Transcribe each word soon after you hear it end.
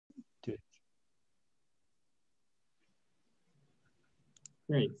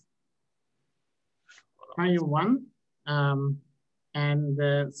Great. Hi, everyone. So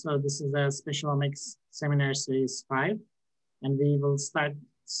this is a Spatial Omics Seminar Series 5, and we will start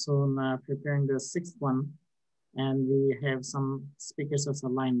soon preparing the 6th one. And we have some speakers also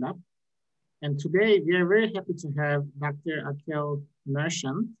lined up. And today we are very happy to have Dr. Ahmet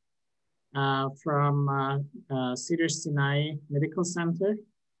Merchant from Cedars-Sinai Medical Center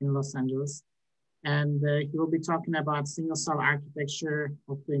in Los Angeles. And he will be talking about single-cell architecture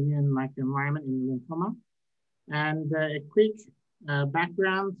of the immune microenvironment in lymphoma. And a quick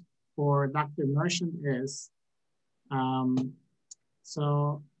background for Dr. Merchant is,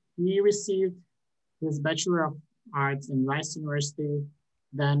 so he received his Bachelor of Arts in Rice University,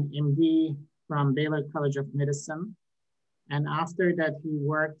 then MD from Baylor College of Medicine. And after that, he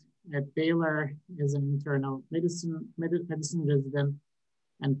worked at Baylor as an internal medicine resident.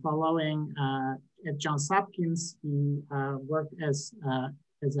 And following at Johns Hopkins, he worked as a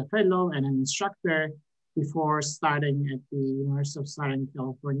fellow and an instructor before starting at the University of Southern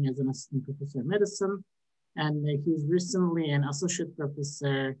California as an assistant professor of medicine. And he's recently an associate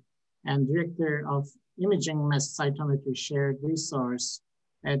professor and director of imaging mass cytometry shared resource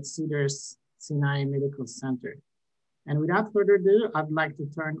at Cedars-Sinai Medical Center. And without further ado, I'd like to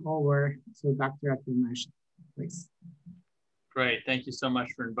turn over to Dr. Ahmet Merchant, please. Great, thank you so much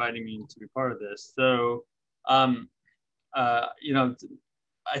for inviting me to be part of this. So, you know,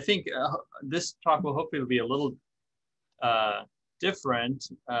 I think this talk will hopefully be a little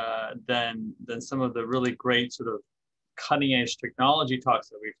different than some of the really great sort of cutting edge technology talks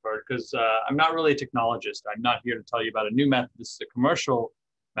that we've heard, because I'm not really a technologist. I'm not here to tell you about a new method. This is a commercial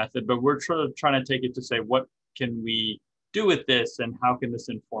method, but we're sort of trying to take it to say, what can we do with this and how can this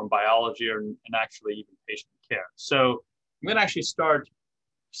inform biology and actually even patient care? So I'm going to actually start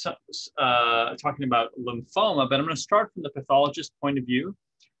talking about lymphoma, but I'm going to start from the pathologist point of view,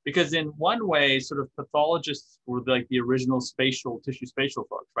 because in one way, sort of pathologists were like the original tissue spatial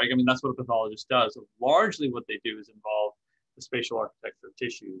folks, right? I mean, that's what a pathologist does. So largely what they do is involve the spatial architecture of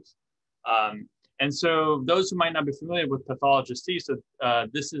tissues. And so those who might not be familiar with pathologists see, so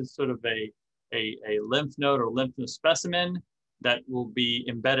this is sort of a lymph node or lymph node specimen that will be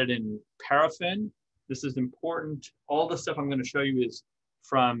embedded in paraffin. This is important. All the stuff I'm going to show you is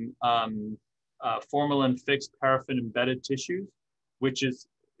from formalin fixed paraffin embedded tissues, which is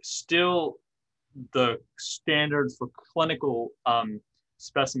still the standard for clinical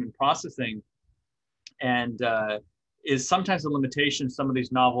specimen processing, and is sometimes a limitation. Some of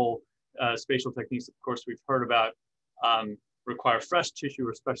these novel spatial techniques, of course, we've heard about, require fresh tissue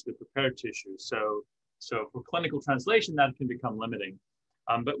or specially prepared tissue. So for clinical translation, that can become limiting.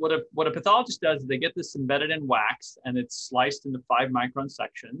 But what a pathologist does is they get this embedded in wax and it's sliced into 5-micron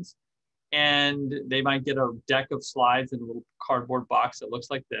sections. And they might get a deck of slides in a little cardboard box that looks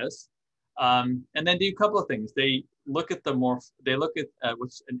like this. And then do a couple of things. They look at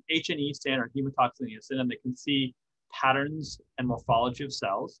what's an H&E standard, hematoxin, and they can see patterns and morphology of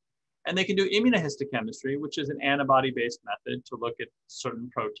cells. And they can do immunohistochemistry, which is an antibody-based method to look at certain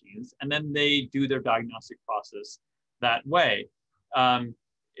proteins. And then they do their diagnostic process that way.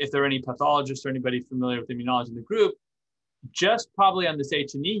 If there are any pathologists or anybody familiar with immunology in the group, just probably on this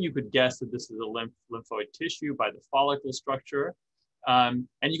H&E, you could guess that this is a lymphoid tissue by the follicle structure. And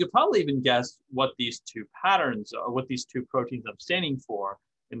you could probably even guess what these two patterns are, what these two proteins I'm standing for.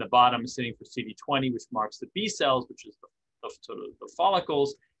 In the bottom is standing for CD20, which marks the B cells, which is sort of the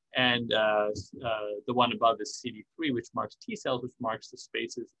follicles. And the one above is CD3, which marks T cells, which marks the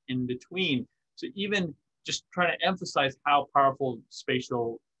spaces in between. So even just trying to emphasize how powerful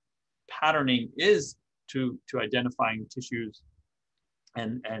spatial patterning is to identifying tissues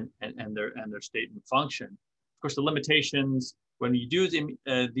and their state and function. Of course, the limitations when you use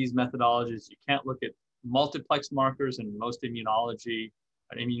these methodologies, you can't look at multiplex markers, and most immunology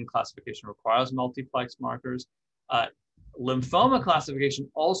and immune classification requires multiplex markers. Lymphoma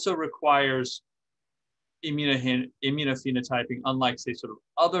classification also requires immunophenotyping, unlike, say, sort of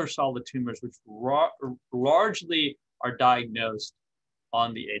other solid tumors, which largely are diagnosed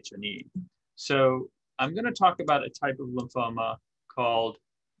on the H&E. So I'm going to talk about a type of lymphoma called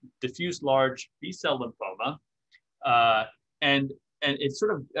diffuse large B-cell lymphoma. And it's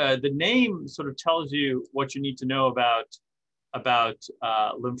sort of, the name sort of tells you what you need to know about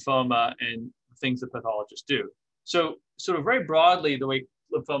lymphoma and things that pathologists do. So sort of very broadly, the way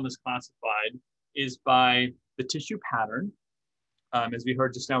lymphoma is classified is by the tissue pattern. As we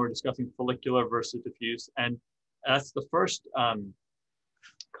heard just now, we're discussing follicular versus diffuse. And that's the first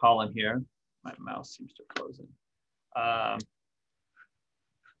column here. My mouse seems to close in.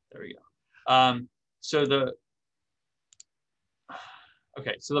 There we go. So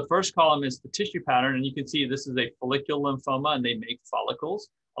Okay, so the first column is the tissue pattern, and you can see this is a follicular lymphoma, and they make follicles,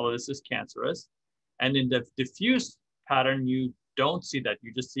 although this is cancerous. And in the diffuse pattern, you don't see that.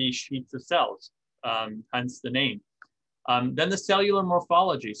 You just see sheets of cells, hence the name. Then the cellular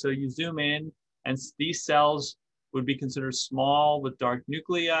morphology. So you zoom in, and these cells would be considered small with dark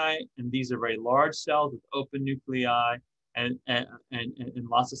nuclei, and these are very large cells with open nuclei and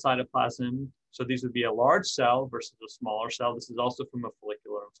lots of cytoplasm. So these would be a large cell versus a smaller cell. This is also from a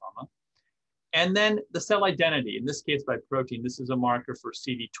follicular lymphoma. And then the cell identity, in this case by protein. This is a marker for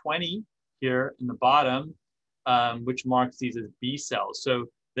CD20 here in the bottom, which marks these as B cells. So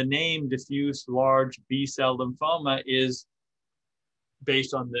the name diffuse large B cell lymphoma is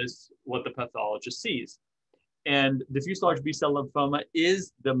based on this, what the pathologist sees. And diffuse large B cell lymphoma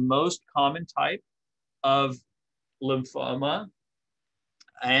is the most common type of lymphoma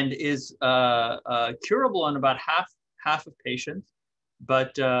and is curable in about half of patients,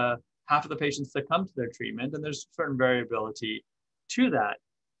 but half of the patients that come to their treatment, and there's certain variability to that.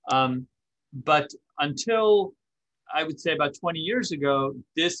 But until I would say about 20 years ago,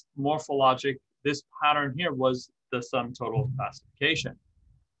 this pattern here was the sum total classification.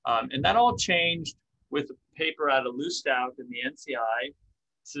 And that all changed with a paper out of Lustow in the NCI.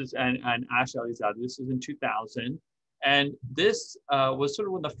 This is, and Ash Alizadeh, this is in 2000. And this was sort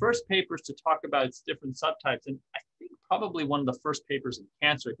of one of the first papers to talk about its different subtypes. And I think probably one of the first papers in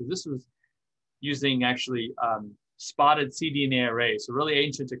cancer, because this was using actually spotted cDNA arrays, so really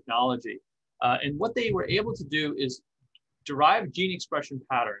ancient technology. And what they were able to do is derive gene expression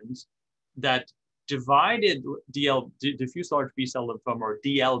patterns that divided diffuse large B-cell lymphoma, or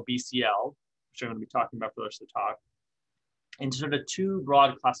DLBCL, which I'm going to be talking about for the rest of the talk, into sort of two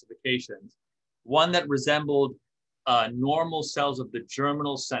broad classifications. One that resembled normal cells of the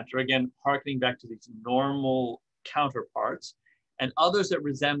germinal center, again, harkening back to these normal counterparts, and others that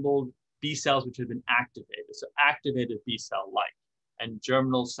resembled B cells which had been activated, so activated B cell-like, and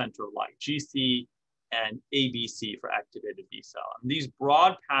germinal center-like, GC and ABC for activated B cell. And these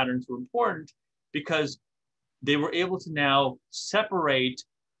broad patterns were important because they were able to now separate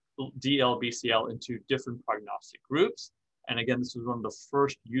DLBCL into different prognostic groups. And again, this was one of the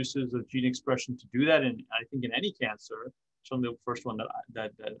first uses of gene expression to do that, and I think in any cancer, certainly the first one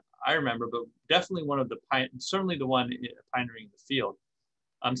that I remember, but definitely one of the, certainly the one pioneering the field.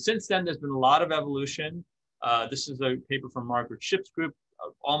 Since then, there's been a lot of evolution. This is a paper from Margaret Ship's group.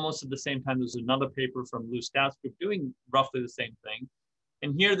 Almost at the same time, there's another paper from Lou Stouts group doing roughly the same thing.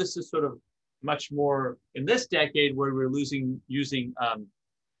 And here, this is sort of much more in this decade where we're using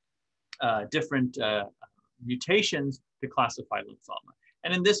different mutations to classify lymphoma.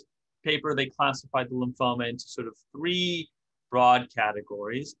 And in this paper, they classified the lymphoma into sort of three broad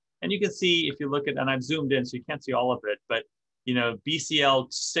categories. And you can see, if you look at, and I've zoomed in so you can't see all of it, but you know,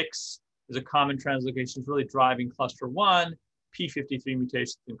 BCL6 is a common translocation, it's really driving cluster 1, P53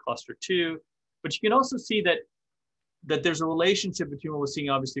 mutations in cluster 2. But you can also see that there's a relationship between what we're seeing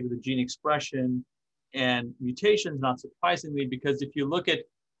obviously with the gene expression and mutations, not surprisingly, because if you look at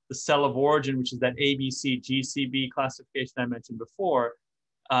the cell of origin, which is that ABC, GCB classification I mentioned before,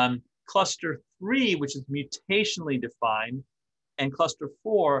 cluster 3, which is mutationally defined, and cluster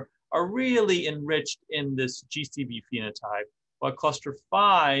 4 are really enriched in this GCB phenotype, while cluster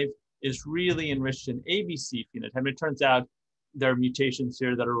 5 is really enriched in ABC phenotype. And it turns out there are mutations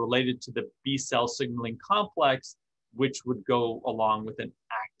here that are related to the B cell signaling complex, which would go along with an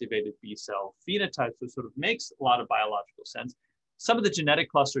activated B cell phenotype. So it sort of makes a lot of biological sense. Some of the genetic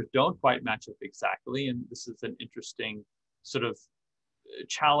clusters don't quite match up exactly, and this is an interesting sort of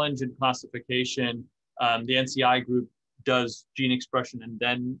challenge in classification. The NCI group does gene expression and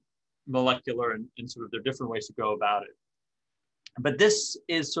then molecular, and sort of there are different ways to go about it. But this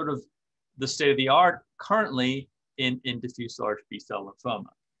is sort of the state of the art currently in diffuse large B-cell lymphoma.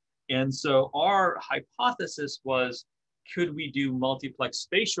 And so our hypothesis was, could we do multiplex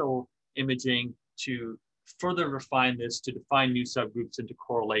spatial imaging to further refine this, to define new subgroups and to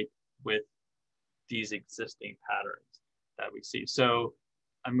correlate with these existing patterns that we see. So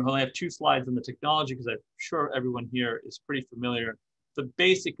I'm going to only have 2 slides on the technology because I'm sure everyone here is pretty familiar. The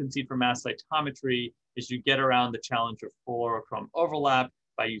basic conceit for mass cytometry is you get around the challenge of fluorochrome overlap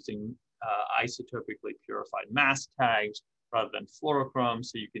by using isotopically purified mask tags rather than fluorochrome,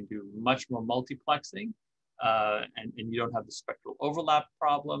 so you can do much more multiplexing and you don't have the spectral overlap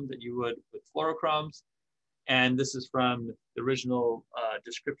problem that you would with fluorochromes. And this is from the original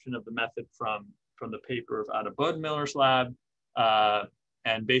description of the method from the paper out of Bodenmiller's lab.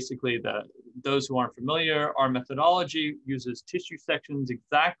 And basically, those who aren't familiar, our methodology uses tissue sections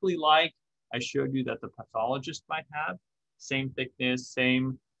exactly like I showed you that the pathologist might have. same thickness,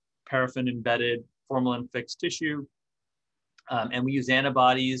 same paraffin embedded formalin fixed tissue. And we use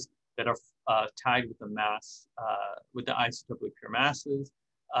antibodies that are tagged with the mass, with the isotopically pure masses,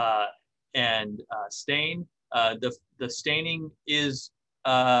 and stain. The staining is,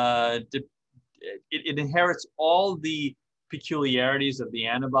 it inherits all the peculiarities of the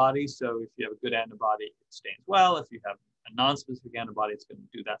antibody. So if you have a good antibody, it stains well. If you have a non-specific antibody, it's going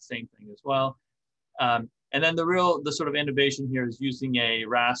to do that same thing as well. And then the sort of innovation here is using a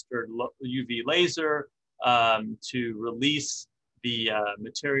rastered UV laser to release the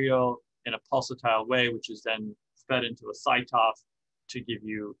material in a pulsatile way, which is then fed into a cytoph to give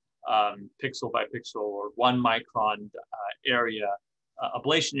you pixel by pixel or 1 micron area,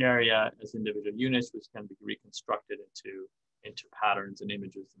 ablation area as individual units, which can be reconstructed into patterns and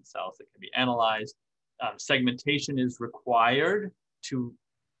images and cells that can be analyzed. Segmentation is required to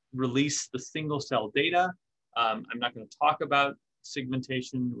release the single cell data. I'm not going to talk about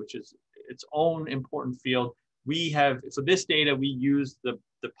segmentation, which is its own important field. For this data, we use the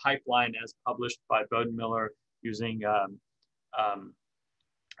pipeline as published by Bodenmiller using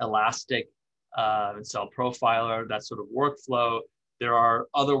Elastic Cell Profiler, that sort of workflow. There are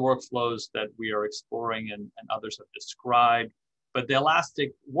other workflows that we are exploring and others have described, but the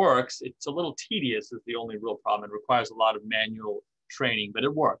Elastic works. It's a little tedious is the only real problem. It requires a lot of manual training, but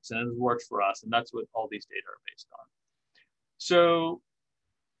it works, and it works for us, and that's what all these data are based on. So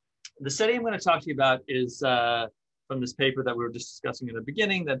the study I'm going to talk to you about is from this paper that we were just discussing in the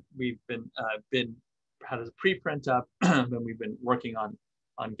beginning that we've been had as a preprint up, and we've been working on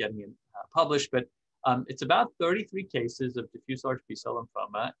getting it published. But it's about 33 cases of diffuse large B-cell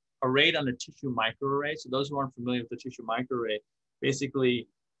lymphoma arrayed on a tissue microarray. So those who aren't familiar with the tissue microarray, basically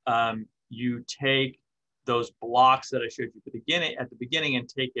you take those blocks that I showed you at the beginning and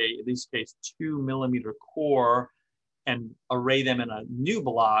take in this case, 2 millimeter core and array them in a new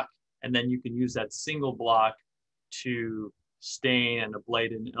block. And then you can use that single block to stain and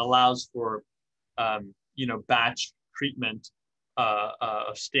ablate, and it allows for, batch treatment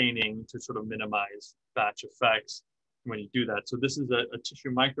of staining to sort of minimize batch effects when you do that. So this is a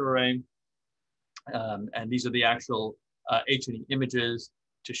tissue microarray, and these are the actual H&E images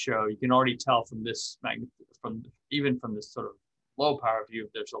to show. You can already tell from this even from this sort of low power view,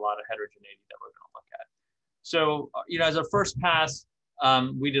 there's a lot of heterogeneity that we're going to look at. So, as a first pass,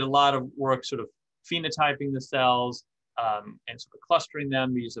 we did a lot of work sort of phenotyping the cells and sort of clustering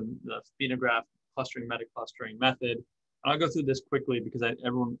them. We use the phenograph clustering, metaclustering method. And I'll go through this quickly because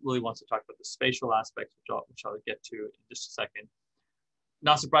everyone really wants to talk about the spatial aspects, which I'll get to in just a second.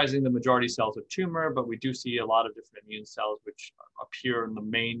 Not surprisingly, the majority of cells are tumor, but we do see a lot of different immune cells which appear in the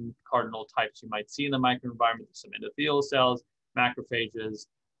main cardinal types you might see in the microenvironment. Some endothelial cells, macrophages,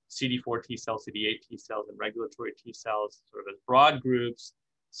 CD4 T cells, CD8 T cells, and regulatory T cells, sort of as broad groups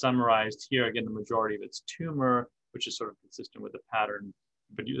summarized here. Again, the majority of it's tumor, which is sort of consistent with the pattern.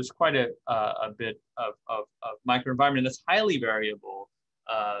 But there's quite a bit of microenvironment that's highly variable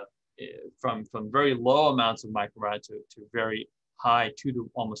from very low amounts of microenvironment to very high,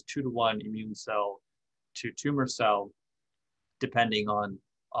 almost 2 to 1 immune cell to tumor cell, depending on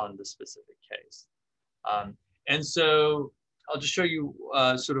the specific case. And so I'll just show you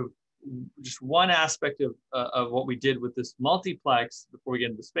sort of just one aspect of what we did with this multiplex before we get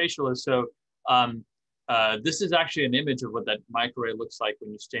into the spatial is, so this is actually an image of what that microarray looks like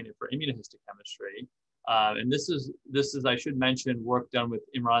when you stain it for immunohistochemistry. And this is, I should mention, work done with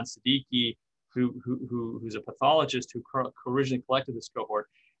Imran Siddiqui, who's a pathologist who originally collected this cohort.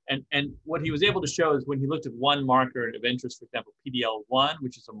 And what he was able to show is when he looked at one marker of interest, for example, PD-L1,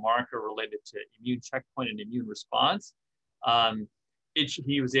 which is a marker related to immune checkpoint and immune response,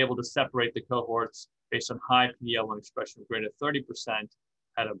 he was able to separate the cohorts based on high PD-L1 expression of greater than 30%,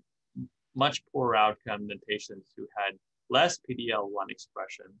 had a much poorer outcome than patients who had less PD-L1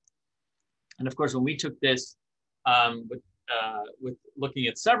 expression. And of course, when we took this with looking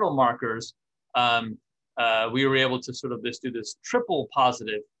at several markers, we were able to sort of do this triple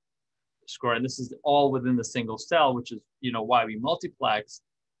positive score. And this is all within the single cell, which is, why we multiplex.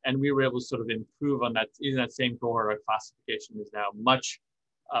 And we were able to sort of improve on that. Even that same cohort, our classification is now much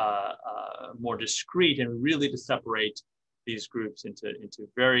more discrete, and really to separate these groups into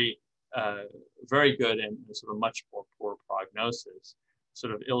very, very good and sort of much more poor prognosis,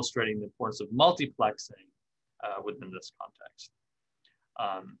 sort of illustrating the importance of multiplexing within this context.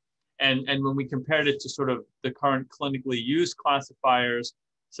 And when we compared it to sort of the current clinically used classifiers,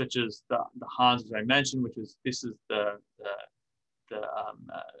 such as the Hans, as I mentioned, this is the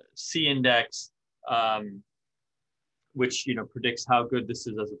C index, which predicts how good this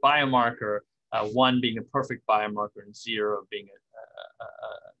is as a biomarker. 1 being a perfect biomarker and 0 being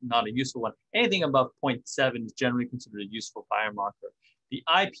not a useful one. Anything above 0.7 is generally considered a useful biomarker. The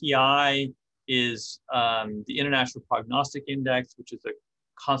IPI is the International Prognostic Index, which is a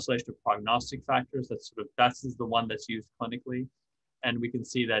constellation of prognostic factors. That's the one that's used clinically, and we can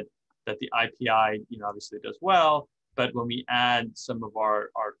see that the IPI, obviously does well. But when we add some of our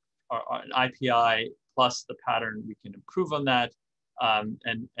IPI plus the pattern, we can improve on that. And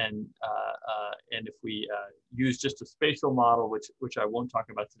if we use just a spatial model, which I won't talk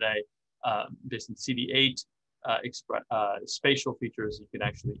about today, based on CD8 spatial features, you can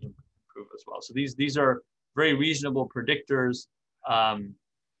actually improve as well. So these are very reasonable predictors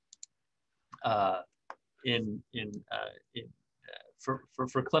for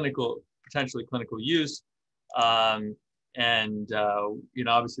potentially clinical use.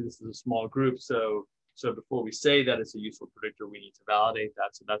 Obviously this is a small group, so before we say that it's a useful predictor, we need to validate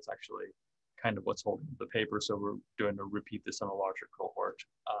that. So that's actually kind of what's holding the paper. So we're going to repeat this on a larger cohort.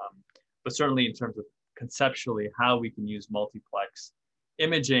 But certainly in terms of conceptually how we can use multiplex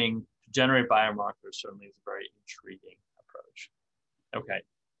imaging to generate biomarkers certainly is a very intriguing approach. Okay,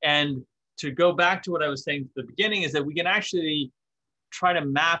 and to go back to what I was saying at the beginning is that we can actually try to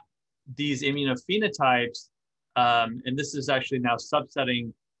map these immunophenotypes, and this is actually now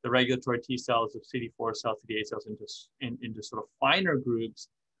subsetting the regulatory T cells of CD4 cells, CD8 cells into sort of finer groups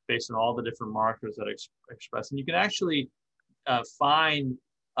based on all the different markers that are expressed. And you can actually find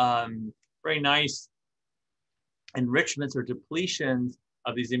very nice enrichments or depletions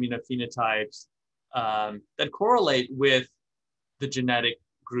of these immunophenotypes that correlate with the genetic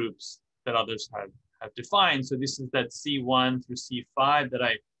groups that others have defined. So this is that C1 through C5 that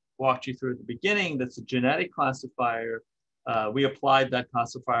I walked you through at the beginning. That's a genetic classifier. We applied that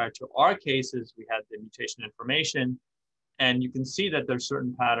classifier to our cases. We had the mutation information, and you can see that there's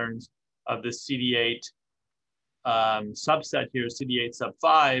certain patterns of the CD8 subset here, CD8 sub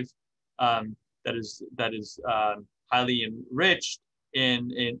 5, that is highly enriched in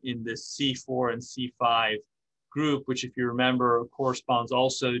this C4 and C5 group, which, if you remember, corresponds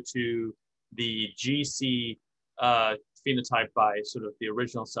also to the GC phenotype by sort of the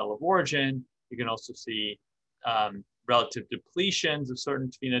original cell of origin. You can also see relative depletions of certain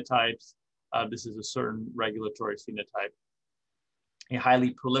phenotypes. This is a certain regulatory phenotype, a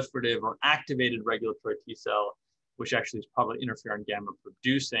highly proliferative or activated regulatory T cell, which actually is probably interferon gamma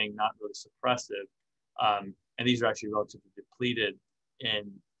producing, not really suppressive. And these are actually relatively depleted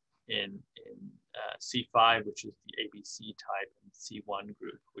in C5, which is the ABC type, and C1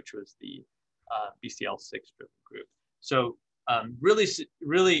 group, which was the BCL6 driven group. So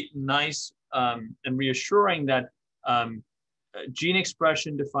really nice and reassuring that gene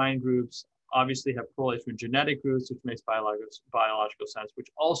expression defined groups obviously have correlation with genetic groups, which makes biological sense, which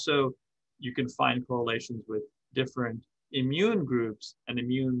also you can find correlations with different immune groups and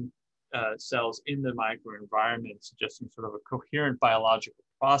immune cells in the microenvironment, suggesting sort of a coherent biological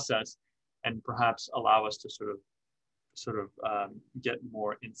process, and perhaps allow us to sort of get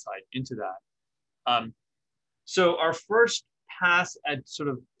more insight into that. So our first pass at sort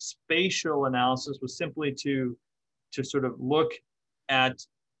of spatial analysis was simply to sort of look at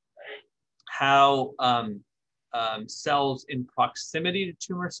how cells in proximity to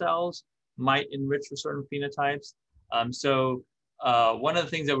tumor cells might enrich for certain phenotypes. So one of the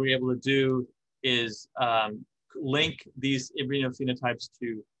things that we were able to do is link these immunophenotypes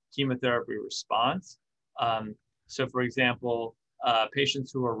to chemotherapy response. So for example,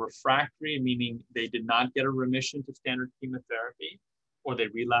 patients who are refractory, meaning they did not get a remission to standard chemotherapy, or they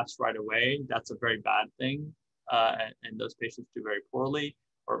relapsed right away, that's a very bad thing, and those patients do very poorly,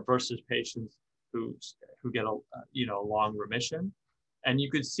 or versus patients who get a long remission. And you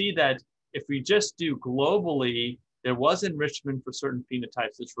could see that if we just do globally, there was enrichment for certain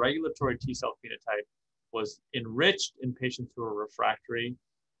phenotypes. This regulatory T cell phenotype was enriched in patients who are refractory,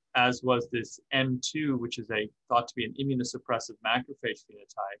 as was this M2, which is thought to be an immunosuppressive macrophage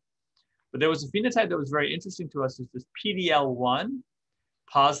phenotype. But there was a phenotype that was very interesting to us, is this PDL1,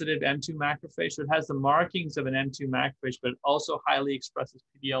 positive M2 macrophage. So it has the markings of an M2 macrophage, but it also highly expresses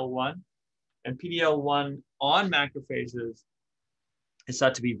PDL1. And PDL1 on macrophages is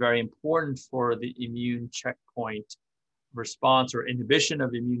thought to be very important for the immune checkpoint response, or inhibition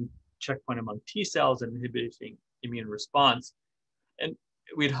of immune checkpoint among T cells and inhibiting immune response. And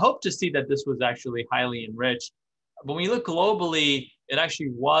we'd hoped to see that this was actually highly enriched. But when we look globally, it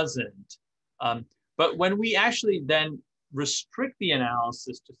actually wasn't. But when we actually then restrict the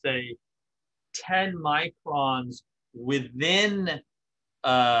analysis to, say, 10 microns within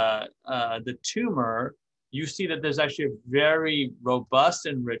the tumor, you see that there's actually a very robust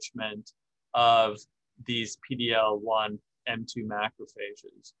enrichment of these PD-L1 M2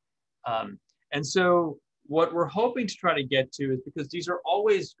 macrophages. And so what we're hoping to try to get to is, because these are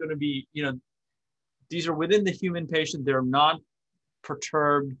always going to be, these are within the human patient, they're not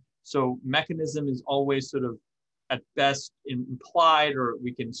perturbed. So mechanism is always sort of at best implied, or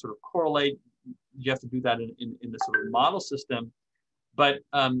we can sort of correlate. You have to do that in the sort of model system. But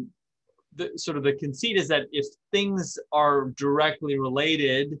the conceit is that if things are directly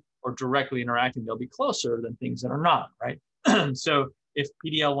related or directly interacting, they'll be closer than things that are not, right? So if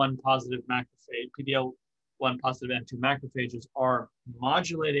PD-L1 positive macrophage, PD-L1 positive M2 macrophages are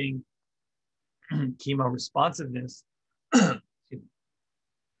modulating chemo responsiveness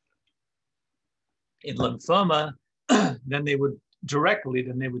in lymphoma, then they would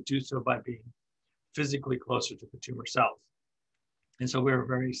do so by being physically closer to the tumor cells. And so we were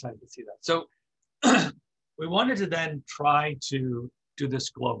very excited to see that. So we wanted to then try to do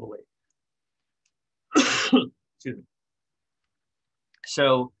this globally. Excuse me.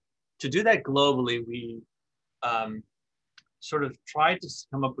 So to do that globally, we sort of tried to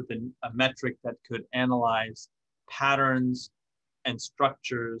come up with a metric that could analyze patterns and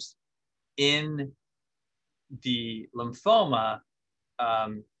structures in the lymphoma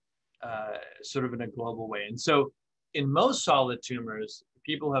sort of in a global way. And so in most solid tumors,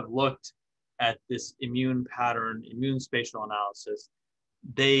 people have looked at this immune pattern, immune spatial analysis.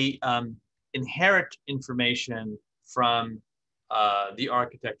 They inherit information from the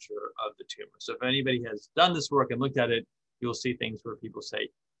architecture of the tumor. So if anybody has done this work and looked at it, you'll see things where people say,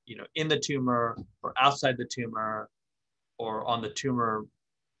 in the tumor or outside the tumor or on the tumor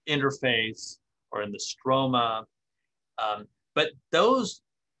interface or in the stroma. But those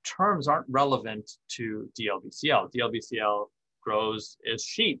terms aren't relevant to DLBCL. DLBCL grows as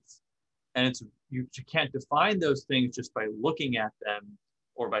sheets, and you can't define those things just by looking at them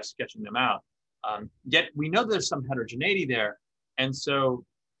or by sketching them out. Yet we know there's some heterogeneity there. And so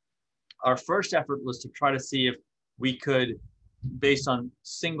our first effort was to try to see if we could, based on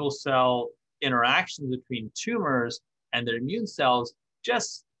single cell interactions between tumors and their immune cells,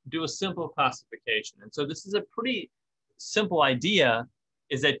 just do a simple classification. And so this is a pretty simple idea,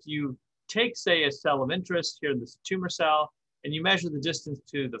 is that you take, say, a cell of interest, here this tumor cell, and you measure the distance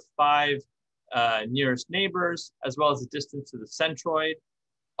to the 5 nearest neighbors, as well as the distance to the centroid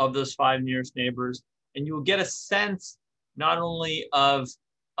of those 5 nearest neighbors. And you will get a sense not only of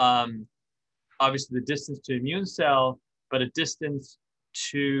obviously the distance to immune cell, but a distance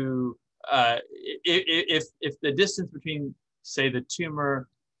to, if the distance between, say, the tumor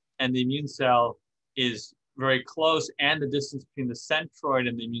and the immune cell is very close, and the distance between the centroid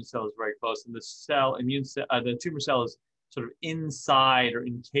and the immune cell is very close, and the tumor cell is sort of inside or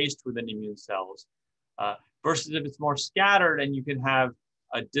encased within immune cells, versus if it's more scattered and you can have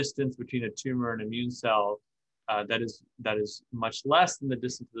a distance between a tumor and immune cell that is much less than the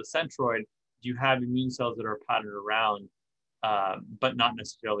distance to the centroid. You have immune cells that are patterned around, but not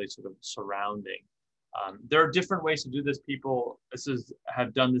necessarily sort of surrounding. There are different ways to do this. People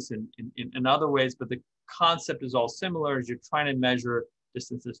have done this in other ways, but the concept is all similar, as you're trying to measure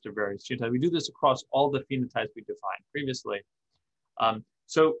distances to various genotypes. We do this across all the phenotypes we defined previously.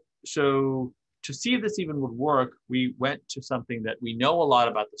 So to see if this even would work, we went to something that we know a lot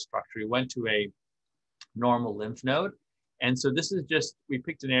about the structure. We went to a normal lymph node. And so this is just, we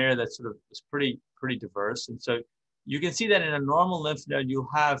picked an area that sort of is pretty diverse. And so you can see that in a normal lymph node, you'll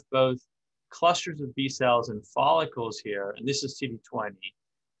have both clusters of B cells and follicles here, and this is CD20,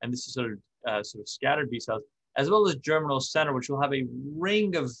 and this is sort of scattered B cells, as well as germinal center, which will have a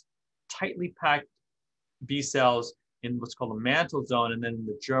ring of tightly packed B cells in what's called the mantle zone, and then in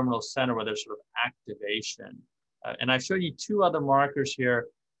the germinal center where there's sort of activation. And I've shown you 2 other markers here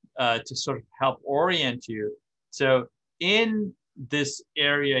to sort of help orient you. So in this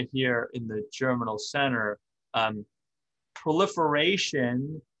area here in the germinal center,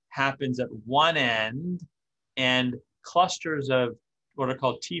 proliferation happens at one end, and clusters of what are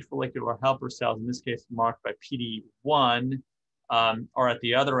called T follicular helper cells, in this case marked by PD-1, are at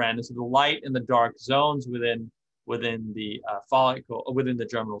the other end. And so the light and the dark zones within the follicle, within the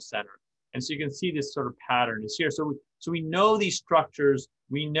germinal center. And so you can see this sort of pattern is here. So we know these structures.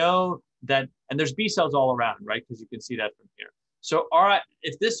 We know that, and there's B cells all around, right? Because you can see that from here. So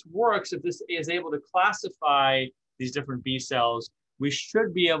if this works, if this is able to classify these different B cells, we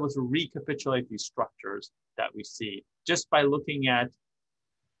should be able to recapitulate these structures that we see just by looking at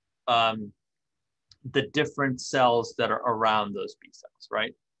the different cells that are around those B cells,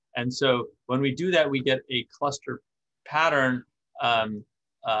 right? And so when we do that, we get a cluster pattern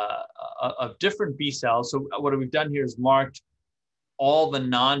of different B cells. So what we've done here is marked all the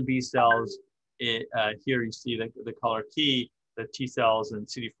non-B cells, here you see the color key, the T cells and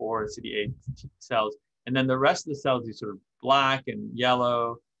CD4 and CD8 T cells. And then the rest of the cells, these sort of black and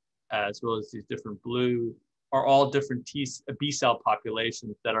yellow, as well as these different blue, are all different B cell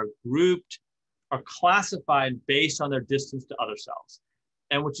populations that are grouped, are classified based on their distance to other cells.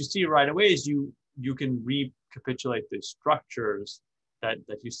 And what you see right away is you can recapitulate the structures that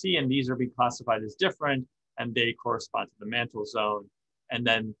you see, and these are being classified as different, and they correspond to the mantle zone. And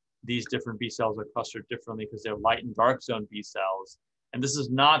then these different B cells are clustered differently because they're light and dark zone B cells. And this is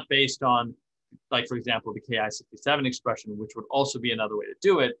not based on, like, for example, the Ki67 expression, which would also be another way to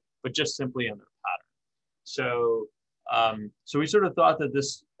do it, but just simply on their pattern. So, so we sort of thought that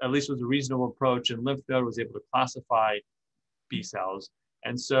this at least was a reasonable approach, and lymph node was able to classify B cells,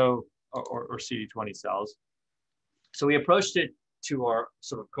 and so, or CD20 cells. So we approached it to our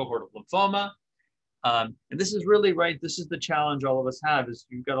sort of cohort of lymphoma. And this is really, right, this is the challenge all of us have, is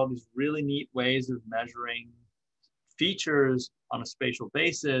you've got all these really neat ways of measuring features on a spatial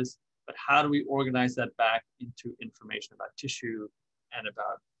basis, but how do we organize that back into information about tissue and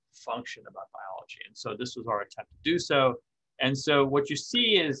about function, about biology? And so this was our attempt to do so. And so what you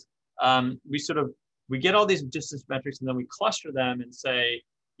see is we get all these distance metrics, and then we cluster them and say,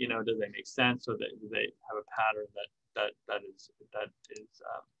 you know, do they make sense, or do they have a pattern that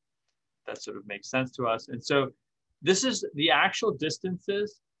sort of makes sense to us? And so this is the actual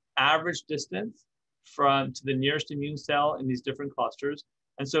distances, average distance to the nearest immune cell in these different clusters.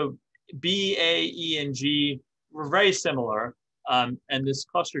 And so B, A, E, and G were very similar. And this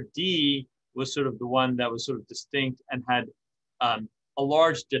cluster D was sort of the one that was sort of distinct and had a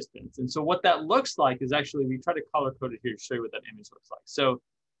large distance. And so what that looks like is actually, we try to color code it here to show you what that image looks like. So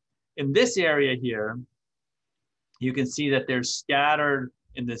in this area here, you can see that there's scattered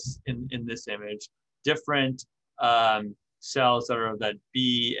in this image different cells that are of that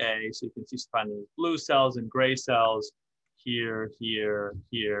B, A. So you can see find those blue cells and gray cells here, here,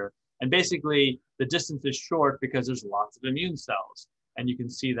 here. And basically the distance is short because there's lots of immune cells. And you can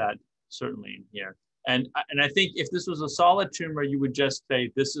see that certainly in here. And I think if this was a solid tumor, you would just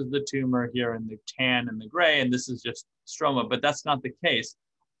say, this is the tumor here in the tan and the gray, and this is just stroma, but that's not the case.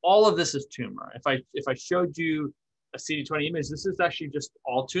 All of this is tumor. If I showed you a CD20 image, this is actually just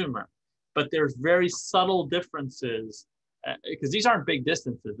all tumor, but there's very subtle differences because these aren't big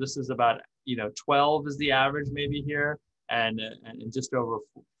distances. This is about, 12 is the average maybe here, and just over,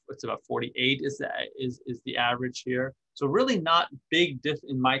 it's about 48 is the average here. So really not big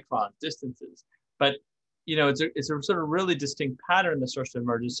in micron distances, but it's a sort of really distinct pattern that starts to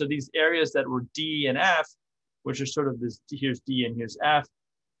emerge. So these areas that were D and F, which are sort of this, here's D and here's F,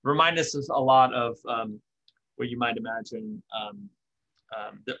 remind us a lot of what you might imagine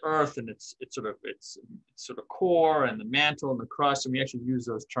the Earth and its sort of core and the mantle and the crust, and we actually use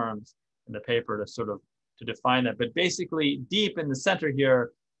those terms in the paper to define that. But basically, deep in the center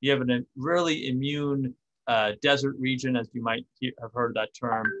here, you have a really immune desert region, as you might have heard that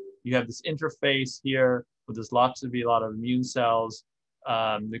term. You have this interface here where there's a lot of immune cells.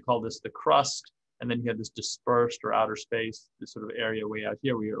 They call this the crust. And then you have this dispersed or outer space, this sort of area way out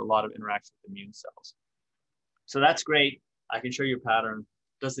here where you have a lot of interaction with immune cells. So that's great. I can show you a pattern.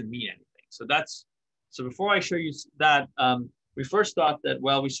 Doesn't mean anything. So before I show you that, we first thought that,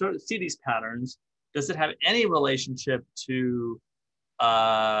 well, we sort of see these patterns. Does it have any relationship to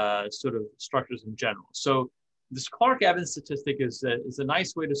sort of structures in general? So this Clark-Evans statistic is a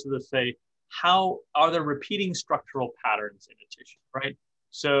nice way to sort of say, how are there repeating structural patterns in a tissue, right?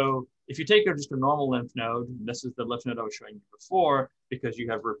 So if you take just a normal lymph node, and this is the lymph node I was showing you before, because you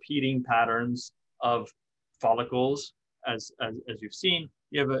have repeating patterns of follicles, as you've seen,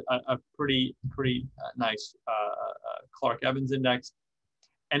 you have a pretty nice Clark-Evans index.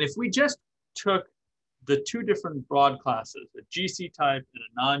 And if we just took the two different broad classes, a GC type and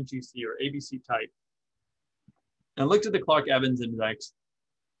a non-GC or ABC type, and looked at the Clark-Evans index,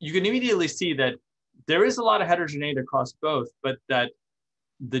 you can immediately see that there is a lot of heterogeneity across both, but that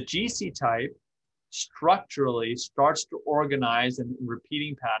the GC type structurally starts to organize in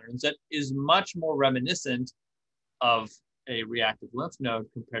repeating patterns that is much more reminiscent of a reactive lymph node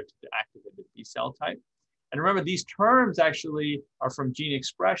compared to the activated B cell type. And remember, these terms actually are from gene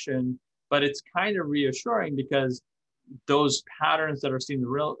expression, but it's kind of reassuring because those patterns that are seen in the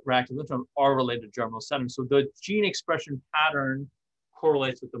real reactive lymph node are related to germinal setting. So the gene expression pattern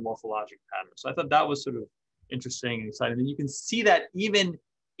correlates with the morphologic pattern. So I thought that was sort of interesting and exciting. And you can see that even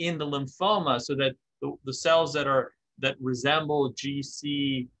in the lymphoma, so that the cells that resemble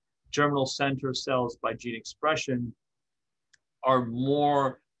GC germinal center cells by gene expression are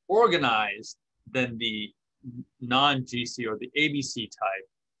more organized than the non-GC or the ABC type.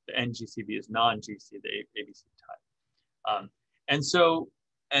 The NGCB is non-GC, the ABC type. And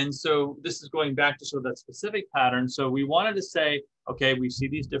so this is going back to sort of that specific pattern. So we wanted to say, okay, we see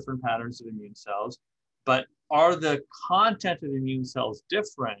these different patterns of immune cells, but are the content of the immune cells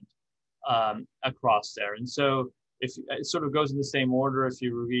different across there? And so if it sort of goes in the same order, if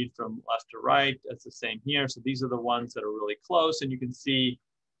you read from left to right, that's the same here. So these are the ones that are really close, and you can see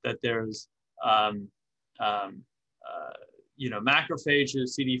that there's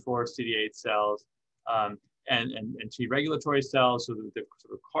macrophages, CD4, CD8 cells, and T regulatory cells, so the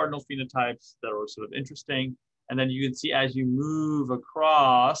sort of cardinal phenotypes that are sort of interesting. And then you can see as you move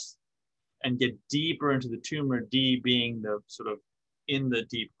across and get deeper into the tumor, D being the sort of in the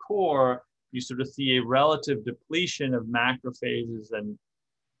deep core, you sort of see a relative depletion of macrophages and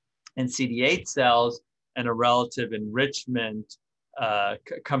CD8 cells, and a relative enrichment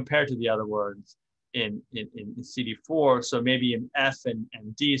compared to the other ones in CD4. So maybe in F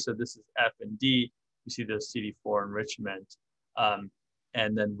and D, so this is F and D, you see the CD4 enrichment,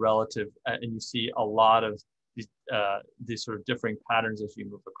 and then relative, and you see a lot of these sort of differing patterns as you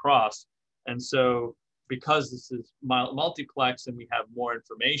move across. And so because this is multiplex and we have more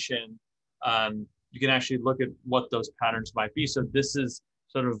information, you can actually look at what those patterns might be. So this is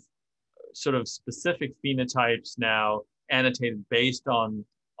sort of specific phenotypes now annotated based on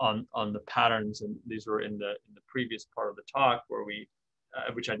the patterns, and these were in the previous part of the talk where we,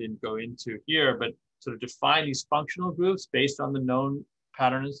 which I didn't go into here, but sort of define these functional groups based on the known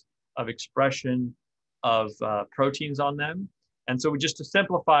patterns of expression of proteins on them. And so just to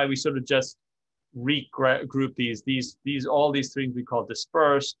simplify, we sort of just regroup all these things we call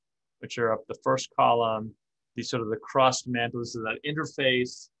dispersed, which are up the first column, these sort of the crust mantles of that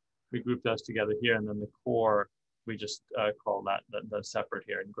interface, we group those together here, and then the core, we just call that separate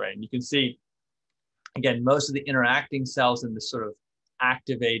here in gray. And you can see, again, most of the interacting cells in this sort of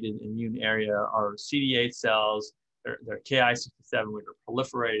activated immune area are CD8 cells, they're Ki67, which are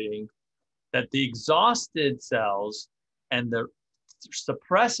proliferating, that the exhausted cells and the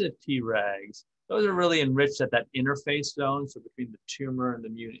suppressive Tregs, those are really enriched at that interface zone, so between the tumor and the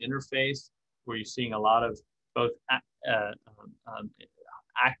immune interface, where you're seeing a lot of both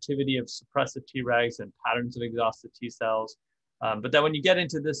activity of suppressive Tregs and patterns of exhausted T cells. But then when you get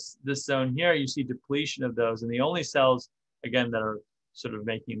into this zone here, you see depletion of those, and the only cells, again, that are sort of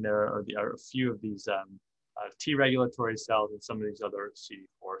making there are a few of these T regulatory cells and some of these other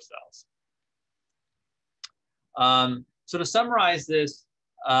CD4 cells. So to summarize this,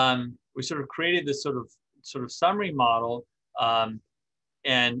 we sort of created this sort of summary model, and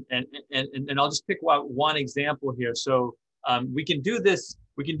I'll just pick out one example here. So we can do this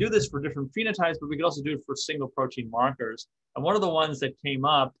for different phenotypes, but we could also do it for single protein markers. And one of the ones that came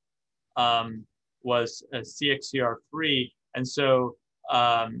up was CXCR3, and so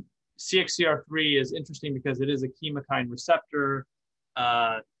CXCR3 is interesting because it is a chemokine receptor,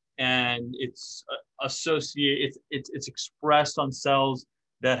 and it's associated. It's expressed on cells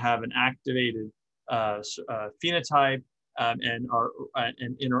that have an activated phenotype and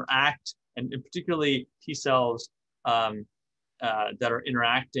interact, and particularly T cells that are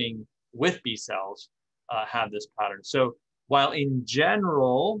interacting with B cells have this pattern. So while in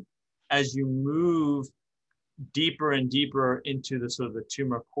general, as you move deeper and deeper into the sort of the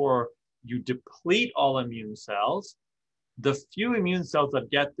tumor core, you deplete all immune cells. The few immune cells that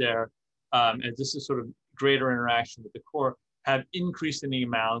get there, and this is sort of greater interaction with the core, have increasing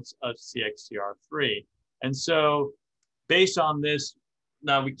amounts of CXCR3. And so based on this,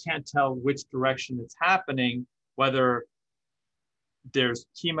 now we can't tell which direction it's happening, whether there's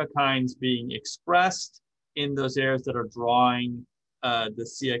chemokines being expressed in those areas that are drawing the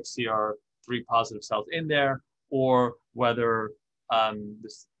CXCR3 positive cells in there, or whether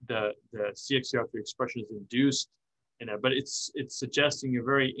the CXCR3 expression is induced in it. But it's suggesting a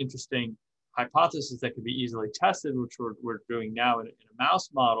very interesting hypothesis that could be easily tested, which we're doing now in a mouse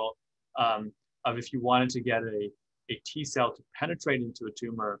model, of if you wanted to get a T cell to penetrate into a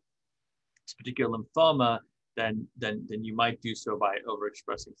tumor, this particular lymphoma, then you might do so by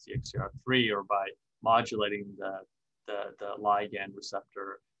overexpressing CXCR3 or by modulating the ligand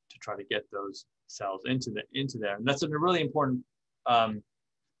receptor to try to get those cells into there. And that's a really important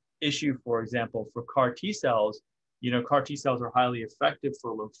issue, for example, for CAR T cells. You know, CAR T cells are highly effective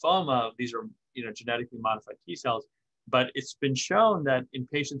for lymphoma. These are, you know, genetically modified T cells, but it's been shown that in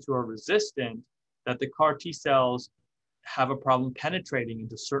patients who are resistant, that the CAR T cells have a problem penetrating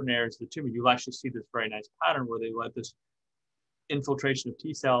into certain areas of the tumor. You'll actually see this very nice pattern where they let this infiltration of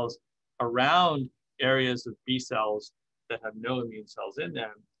T cells around areas of B cells that have no immune cells in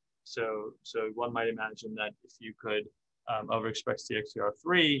them. So one might imagine that if you could overexpress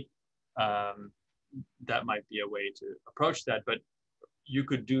CXCR3, that might be a way to approach that. But you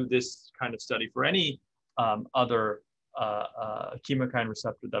could do this kind of study for any other chemokine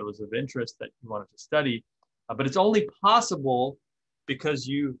receptor that was of interest that you wanted to study. But it's only possible because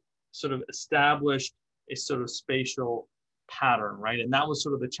you sort of established a sort of spatial pattern, right? And that was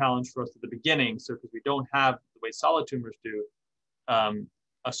sort of the challenge for us at the beginning. So because we don't have the way solid tumors do,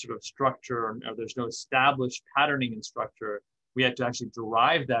 a sort of structure, or there's no established patterning in structure, we had to actually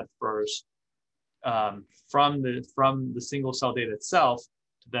derive that first from the single cell data itself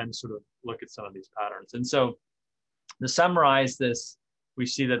to then sort of look at some of these patterns. And so to summarize this, we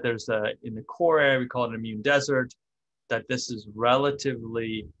see that there's in the core area, we call it an immune desert, that this is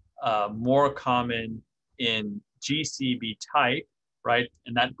relatively more common in GCB type, right?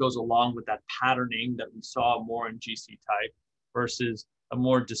 And that goes along with that patterning that we saw more in GC type, versus a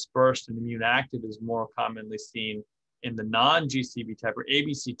more dispersed and immune active is more commonly seen in the non-GCB type or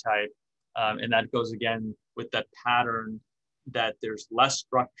ABC type. And that goes again with that pattern that there's less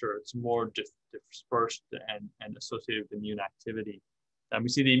structure, it's more dispersed and associated with immune activity. We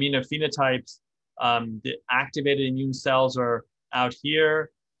see the immunophenotypes, the activated immune cells are out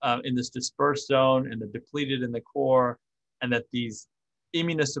here in this dispersed zone, and the depleted in the core, and that these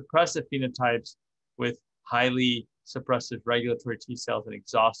immunosuppressive phenotypes with highly suppressive regulatory T cells and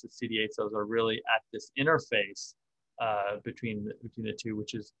exhausted CD8 cells are really at this interface between the two,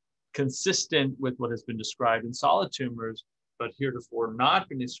 which is consistent with what has been described in solid tumors, but heretofore not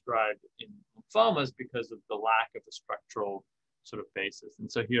been described in lymphomas because of the lack of a structural sort of basis.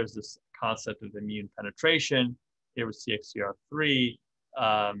 And so here's this concept of immune penetration. Here was CXCR3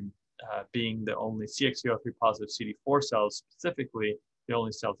 being the only CXCR3 positive CD4 cells, specifically the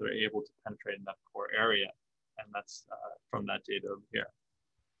only cells that are able to penetrate in that core area. And that's from that data over here.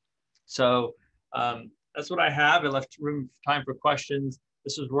 So that's what I have. I left time for questions.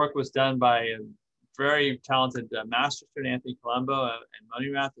 This work was done by a very talented master student, Anthony Colombo, and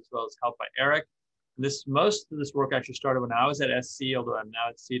MoneyMath, as well as helped by Eric. Most of this work actually started when I was at SC, although I'm now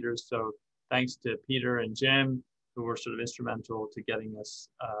at Cedars. So thanks to Peter and Jim, who were sort of instrumental to getting us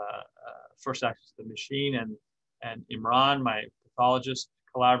first access to the machine, and Imran, my pathologist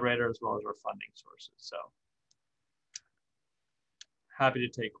collaborator, as well as our funding sources. So happy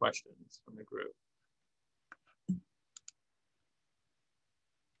to take questions from the group.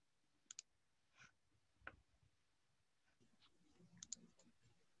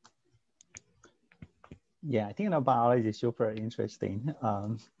 Yeah, I think the biology is super interesting.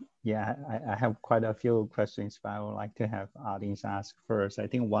 Yeah, I have quite a few questions, but I would like to have audience ask first. I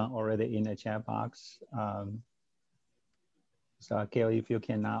think one already in the chat box. So Gail, if you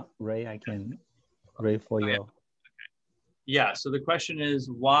cannot read, I can read for you. Okay. Yeah, so the question is,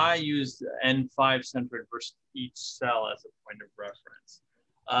 why use N5 centered versus each cell as a point of reference?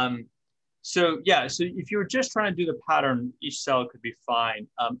 So yeah, so if you were just trying to do the pattern, each cell could be fine.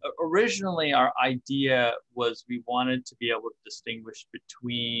 Originally, our idea was we wanted to be able to distinguish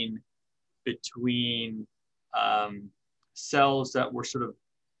between cells that were sort of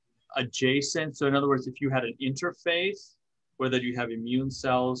adjacent. So in other words, if you had an interface, whether you have immune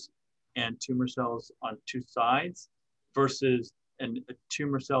cells and tumor cells on two sides, versus a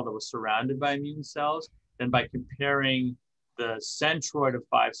tumor cell that was surrounded by immune cells, then by comparing the centroid of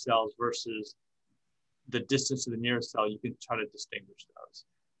 5 cells versus the distance to the nearest cell, you can try to distinguish those.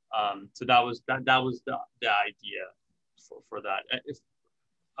 So that was the idea for that.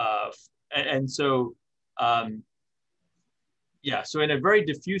 Yeah, so in a very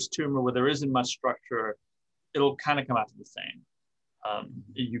diffuse tumor where there isn't much structure, it'll kind of come out to the same.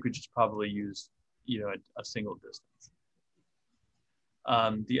 You could just probably use, a single distance.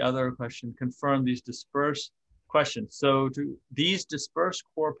 The other question, confirm these dispersed questions. So these dispersed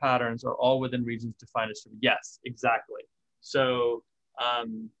core patterns are all within regions defined as tumor. Yes, exactly. So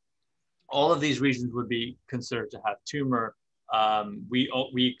all of these regions would be considered to have tumor.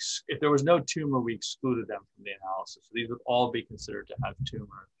 If there was no tumor, we excluded them from the analysis. So these would all be considered to have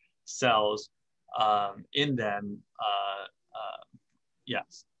tumor cells in them.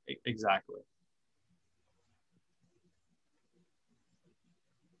 Yes, exactly.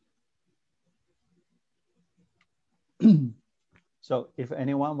 So if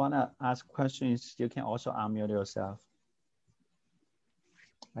anyone want to ask questions, you can also unmute yourself.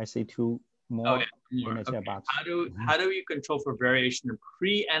 I see 2 more in the chat box. How do you control for variation in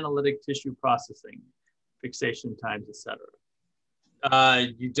pre-analytic tissue processing, fixation times, etc.?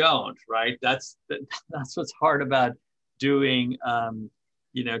 You don't, right? That's what's hard about doing,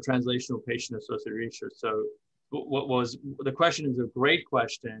 translational patient-associated research. So what was the question is a great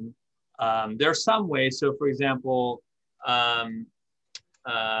question. There are some ways. So, for example,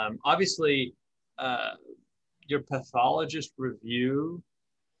 obviously, your pathologist review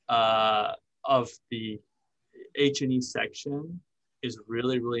of the H&E section is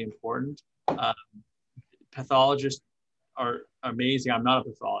really, really important. Pathologists are amazing. I'm not a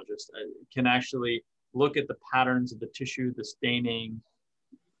pathologist. I can actually look at the patterns of the tissue, the staining,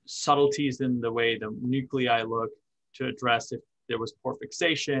 subtleties in the way the nuclei look to address if there was poor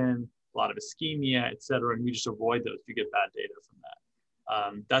fixation, a lot of ischemia, et cetera, and we just avoid those. You get bad data from that.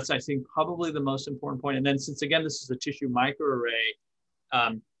 That's, I think, probably the most important point. And then since, again, this is a tissue microarray,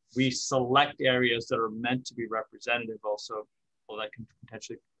 we select areas that are meant to be representative also. Well, that can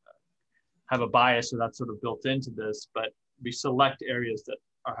potentially have a bias, so that's sort of built into this, but we select areas that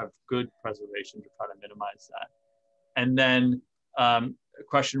have good preservation to try to minimize that. And then the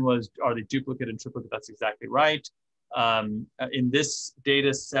question was, are they duplicate and triplicate? That's exactly right. In this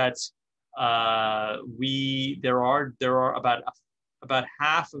data set, there are about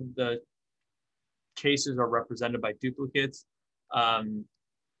half of the cases are represented by duplicates.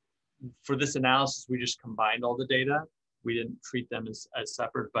 For this analysis, we just combined all the data. We didn't treat them as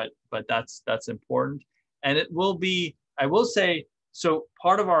separate, but that's important. And it will be, I will say, so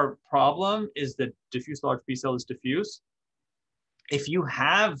part of our problem is that diffuse large B cell is diffuse. If you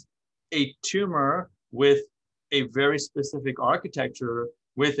have a tumor with a very specific architecture,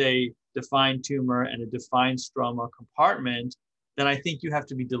 with a defined tumor and a defined stroma compartment, then I think you have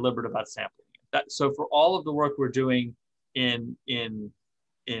to be deliberate about sampling it. So for all of the work we're doing in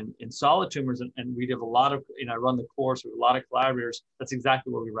solid tumors, and we have a lot of, I run the course with a lot of collaborators, that's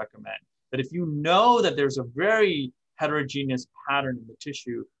exactly what we recommend. That if you know that there's a very heterogeneous pattern in the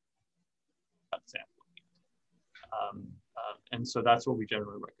tissue, sampling. And so that's what we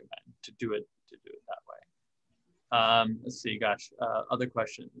generally recommend, to do it that way. Let's see, gosh, other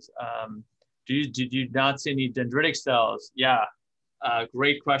questions. Did you not see any dendritic cells? Yeah,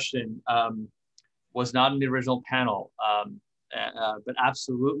 great question. Was not in the original panel, but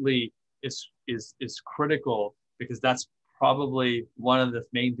absolutely is critical, because that's probably one of the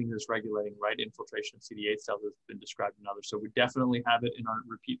main things that's regulating, right? Infiltration of CD8 cells has been described in others. So we definitely have it in our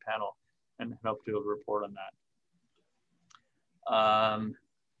repeat panel and hope to report on that.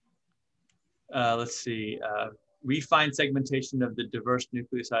 Let's see. We find segmentation of the diverse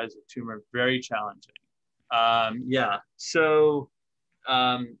nucleosides of tumor very challenging. Yeah, so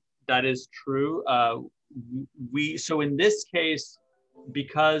that is true. So in this case,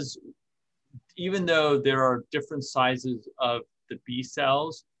 because even though there are different sizes of the B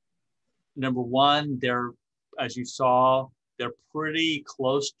cells, number one, as you saw, they're pretty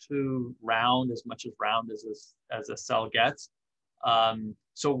close to round, as much as round as a cell gets.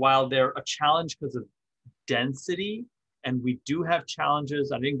 So while they're a challenge because of density, and we do have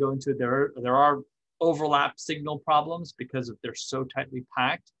challenges, I didn't go into it, there are overlap signal problems because they're so tightly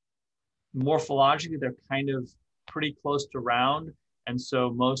packed. Morphologically, they're kind of pretty close to round. And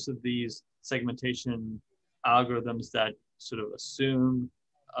so most of these segmentation algorithms that sort of assume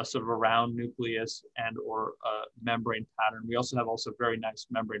a sort of a round nucleus and or a membrane pattern. We also have very nice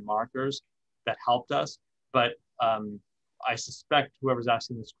membrane markers that helped us. But I suspect whoever's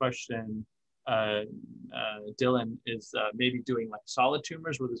asking this question, Dylan, is maybe doing like solid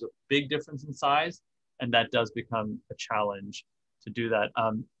tumors where there's a big difference in size, and that does become a challenge to do that.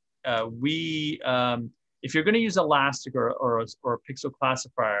 If you're going to use Elastic or a pixel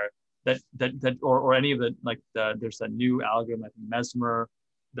classifier, or any of the, like there's a new algorithm, I think Mesmer,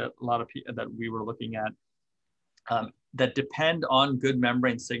 that a lot of people that we were looking at, that depend on good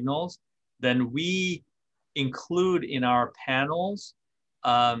membrane signals, then we include in our panels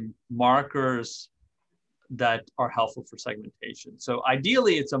markers that are helpful for segmentation. So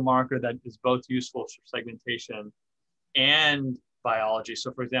ideally, it's a marker that is both useful for segmentation and biology.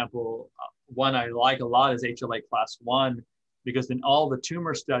 So for example, one I like a lot is HLA class 1, because in all the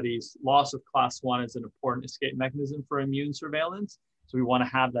tumor studies, loss of class 1 is an important escape mechanism for immune surveillance. So we want to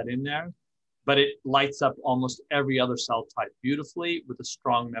have that in there. But it lights up almost every other cell type beautifully with a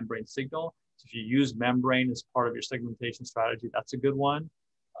strong membrane signal. So if you use membrane as part of your segmentation strategy, that's a good one.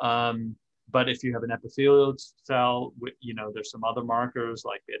 But if you have an epithelial cell, there's some other markers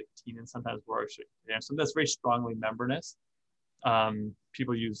like beta-catenin sometimes works. So that's very strongly membranous.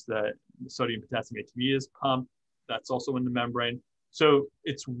 People use the sodium potassium ATPase pump. That's also in the membrane. So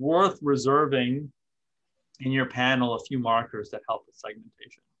it's worth reserving in your panel a few markers that help with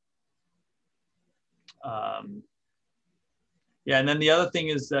segmentation. Yeah, and then the other thing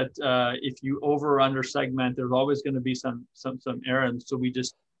is that if you over or under segment, there's always going to be some error. And so we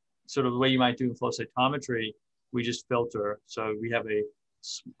just sort of the way you might do in flow cytometry, we just filter. So we have a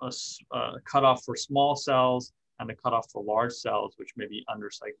cutoff for small cells and a cutoff for large cells, which may be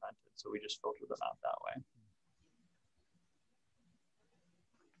undersegmented. So we just filter them out that way.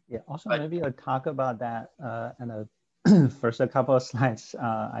 Yeah, also maybe I'll talk about that in the first couple of slides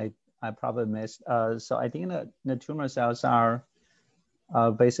I probably missed. So I think the tumor cells are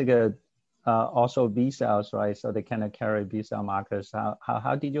basically also B cells, right? So they kind of carry B cell markers.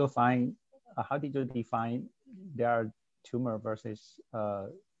 How did you find, how did you define their tumor versus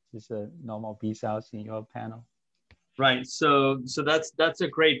just normal B cells in your panel? Right, so that's a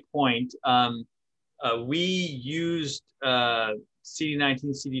great point. We used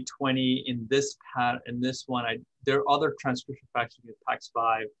CD19, CD20 in this one. There are other transcription factors,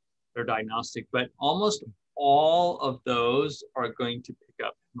 PAX5, they're diagnostic, but almost all of those are going to pick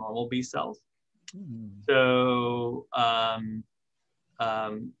up normal B cells. So,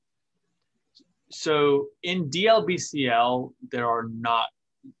 so in DLBCL, there are not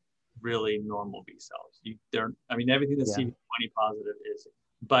really normal B cells. I mean, everything that's CD20 positive is,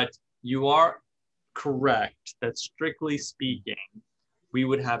 but you are correct that strictly speaking, we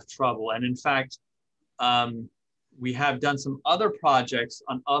would have trouble. And in fact, we have done some other projects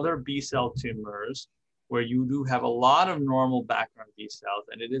on other B cell tumors where you do have a lot of normal background B cells,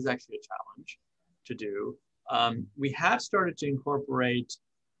 and it is actually a challenge to do. We have started to incorporate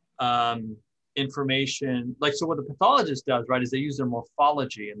information, like, so what the pathologist does, right, is they use their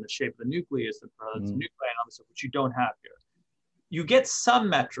morphology and the shape of the nucleus, the nuclei and all this stuff, which you don't have here. You get some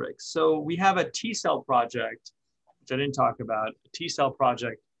metrics. So we have a T cell project, which I didn't talk about, a T cell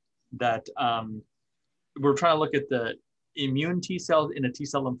project that we're trying to look at the immune T cells in a T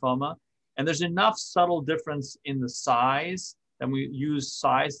cell lymphoma. And there's enough subtle difference in the size, and we use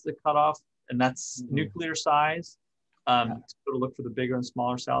size as the cutoff, and that's nuclear size, to sort of look for the bigger and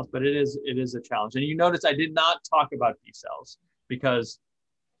smaller cells, but it is a challenge. And you notice I did not talk about B cells because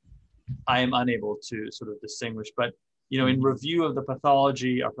I am unable to sort of distinguish, but you know, in review of the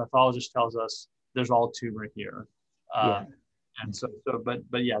pathology, our pathologist tells us there's all tumor here. And so,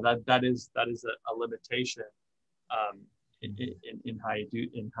 but yeah, that is a limitation in how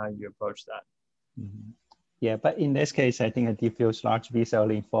you approach that. Yeah, but in this case, I think a diffuse large B cell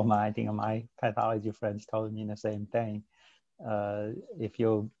lymphoma, I think my pathology friends told me the same thing. If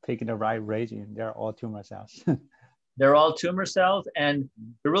you pick the right region, they're all tumor cells. They're all tumor cells, and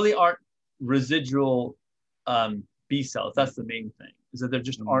there really aren't residual B cells. That's the main thing, is that there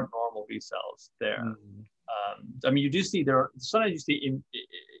just aren't normal B cells there. I mean, you do see sometimes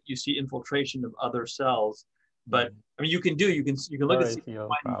you see infiltration of other cells, but I mean, you can look at.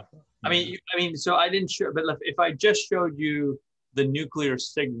 I mean, so I didn't show, but if I just showed you the nuclear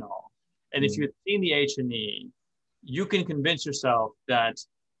signal, and if you had seen the H&E, you can convince yourself that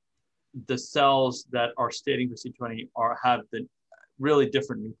the cells that are stating for CD20 have the really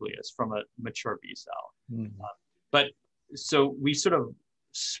different nucleus from a mature B cell. But so we sort of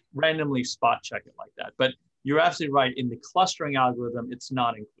randomly spot check it like that. But you're absolutely right. In the clustering algorithm, it's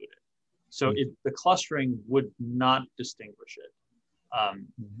not included. So the clustering would not distinguish it. I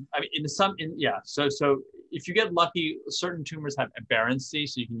mean, so if you get lucky, certain tumors have aberrancy,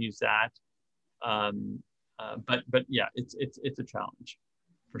 so you can use that. But yeah, it's a challenge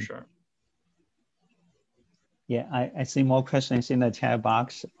for sure. Yeah, I see more questions in the chat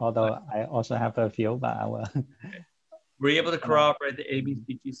box, although I also have a few, but I will. Were you able to corroborate the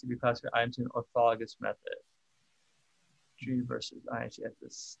ABC GCB classifier IMC orthologous method? G versus IHC at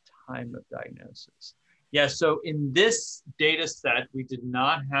this time of diagnosis. Yeah, so in this data set, we did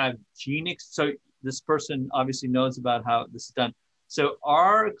not have so this person obviously knows about how this is done. So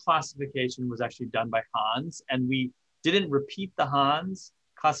our classification was actually done by Hans, and we didn't repeat the Hans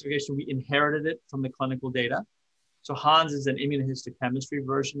classification. We inherited it from the clinical data. So Hans is an immunohistochemistry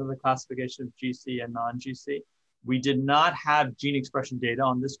version of the classification of GC and non-GC. We did not have gene expression data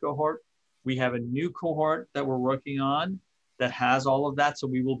on this cohort. We have a new cohort that we're working on that has all of that. So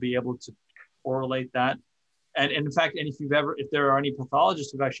we will be able to correlate that. And in fact, and if there are any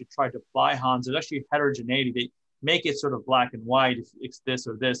pathologists who've actually tried to apply Hans, there's actually heterogeneity. They make it sort of black and white if it's this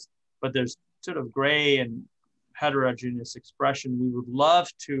or this, but there's sort of gray and heterogeneous expression. We would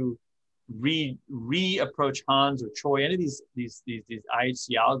love to re-approach Hans or Choi, any of these IHC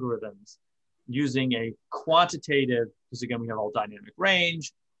algorithms using a quantitative, because again, we have all dynamic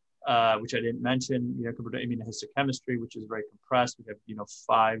range, which I didn't mention, compared to immunohistochemistry, which is very compressed. We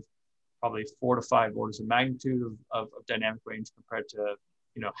have, probably 4 to 5 orders of magnitude of dynamic range compared to,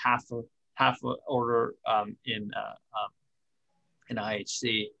 half a order in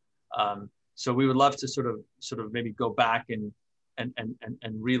IHC. So we would love to sort of maybe go back and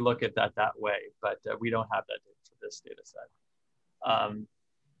relook at that way, but we don't have that data this data set.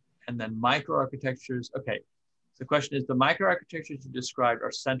 And then microarchitectures. Okay, so the question is, the microarchitectures you described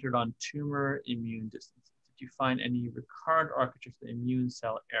are centered on tumor immune distances. Did you find any recurrent architectures in immune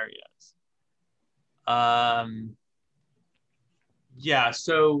cell areas? Yeah,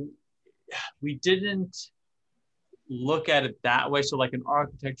 so we didn't look at it that way. So like an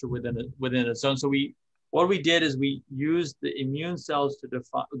architecture within a zone. So what we did is we used the immune cells to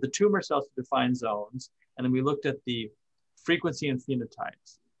define, the tumor cells to define zones. And then we looked at the frequency and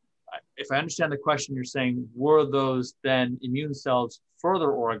phenotypes. If I understand the question, you're saying, were those then immune cells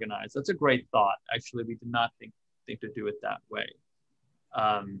further organized? That's a great thought. Actually, we did not think to do it that way.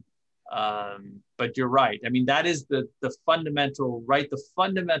 But you're right. I mean, that is the fundamental, right? The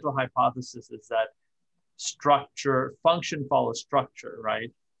fundamental hypothesis is that function follows structure, right?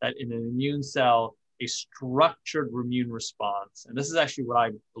 That in an immune cell, a structured immune response, and this is actually what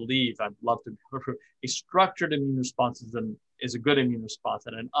I believe, I'd love to prove, a structured immune response is a good immune response,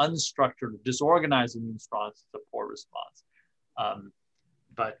 and an unstructured, disorganized immune response is a poor response.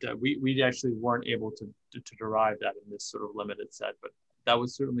 But we actually weren't able to derive that in this sort of limited set, but that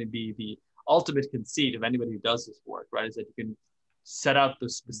would certainly be the ultimate conceit of anybody who does this work, right? Is that you can set out the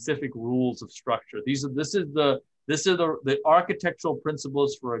specific rules of structure. This is the architectural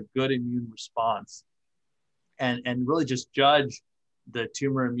principles for a good immune response, and really just judge the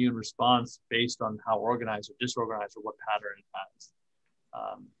tumor immune response based on how organized or disorganized or what pattern it has.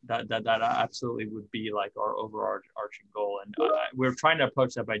 That absolutely would be like our overarching goal, and we're trying to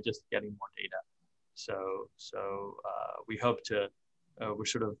approach that by just getting more data. So we hope to. We're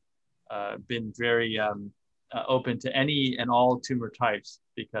sort of been very open to any and all tumor types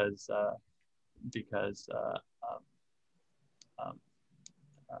because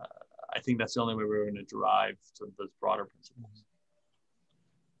I think that's the only way we're going to derive sort of those broader principles.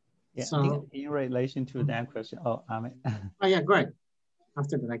 Yeah, So, I think in relation to that question, Ahmet. Oh yeah, go ahead.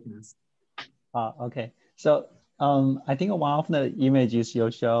 After that, I can ask. Okay, so I think one of the images you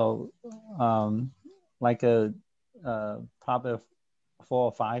show, like a probably 4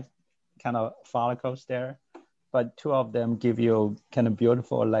 or 5 kind of follicles there, but 2 of them give you kind of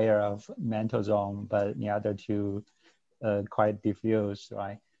beautiful layer of mentosome, but the other 2 quite diffuse,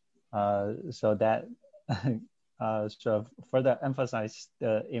 right? So that sort of further emphasize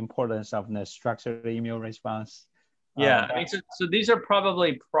the importance of the structured immune response. Yeah, I mean, so these are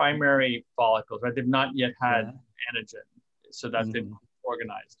probably primary follicles, right? They've not yet had antigen, so that they've not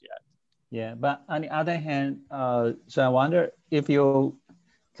organized yet. Yeah, but on the other hand, so I wonder if you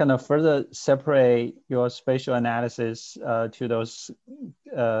kind of further separate your spatial analysis to those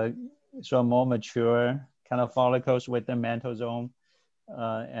sort of more mature kind of follicles with the mentosome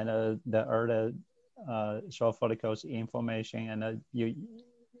and the early sort of follicles information, and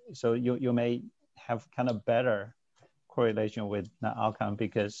you may have kind of better correlation with the outcome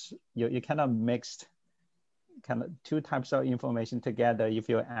because you kind of mixed kind of 2 types of information together if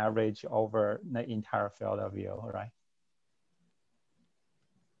you average over the entire field of view, right?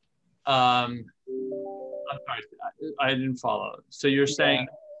 I'm sorry, I didn't follow. So you're saying?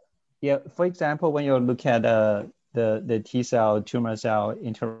 Yeah, for example, when you look at the T cell tumor cell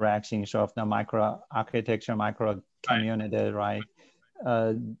interaction, sort of the microarchitecture, micro community, right?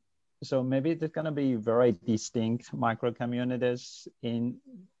 So maybe there's going to be very distinct micro communities in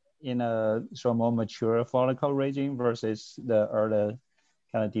a sort of more mature follicle region versus the early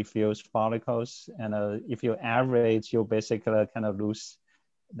kind of diffuse follicles. And if you average, you basically kind of lose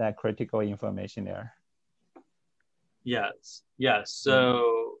that critical information there. Yes.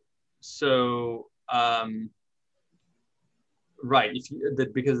 So right,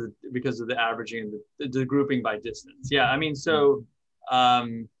 because of the averaging and the grouping by distance. Yeah, I mean, so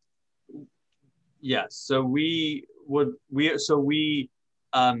yes, so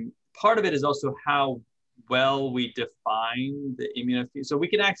part of it is also how well we define the immunotherapy. So we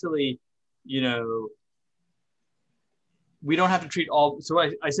can actually, we don't have to treat all. So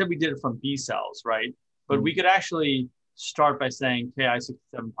I said we did it from B cells, right? But we could actually start by saying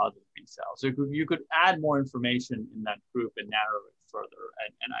Ki-67 positive B cells. So you could add more information in that group and narrow it further.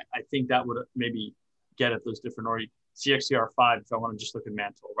 And I think that would maybe get at those different, or CXCR5 if I want to just look at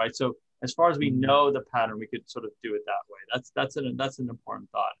mantle, right? So as far as we know the pattern, we could sort of do it that way. That's an important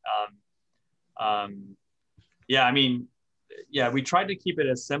thought. Yeah, I mean, yeah, we tried to keep it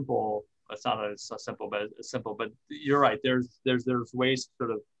as simple. It's not as simple, but as simple. But you're right. There's ways to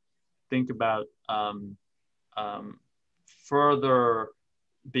sort of think about further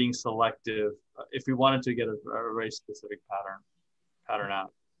being selective if we wanted to get a very specific pattern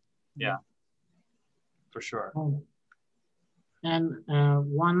out. Yeah, for sure. And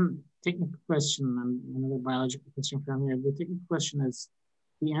one technical question and another biological question from here. The technical question is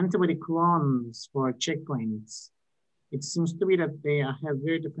the antibody clones for checkpoints. It seems to be that they have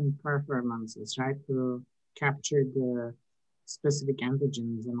very different performances, right, to capture the specific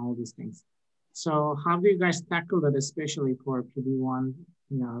antigens and all these things. So how do you guys tackle that, especially for PD-1,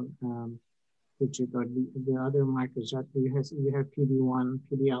 TIGIT or the other markers, right? You have PD-1,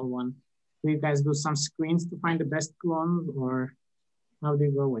 PD-L1. Do you guys do some screens to find the best clones, or how do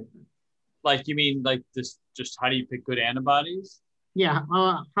you go with it? Like, you mean like this, just how do you pick good antibodies? Yeah,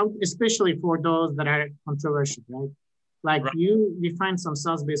 how, especially for those that are controversial, right? Like right. You find some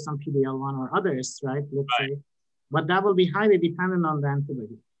cells based on PD-L1 or others, right? Let's say, but that will be highly dependent on the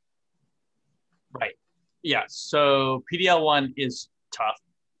antibody. Right. Yeah. So PD-L1 is tough,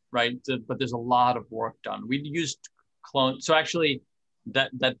 right? But there's a lot of work done. We used clone. So actually, that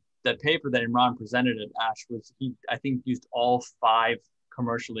paper that Imran presented at ASH was, he I think used all 5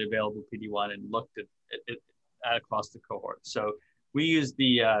 commercially available PD-1 and looked at it across the cohort. So we used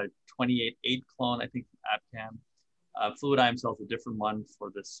the 28-8 clone, I think, from Abcam. Fluidigm Cell is a different one for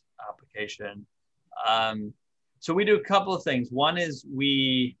this application. So we do a couple of things. One is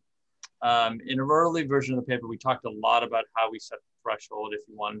we, in an early version of the paper, we talked a lot about how we set the threshold, if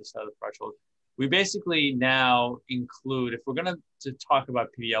you wanted to set a threshold. We basically now include, if we're going to talk about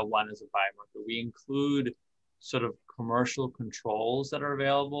PD-L1 as a biomarker, we include sort of commercial controls that are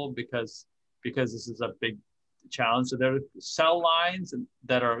available because this is a big challenge. So there are cell lines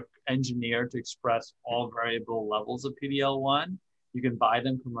that are engineered to express all variable levels of PD-L1. You can buy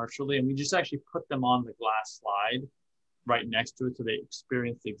them commercially, and we just actually put them on the glass slide right next to it, so they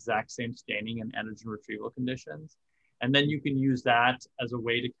experience the exact same staining and antigen retrieval conditions. And then you can use that as a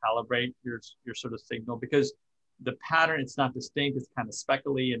way to calibrate your sort of signal, because the pattern, it's not distinct, it's kind of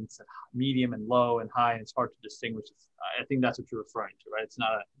speckly, and it's medium and low and high, and it's hard to distinguish. I think that's what you're referring to, right? It's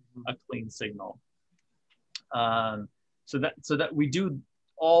not a clean signal. So that we do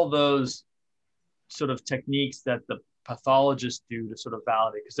all those sort of techniques that the pathologists do to sort of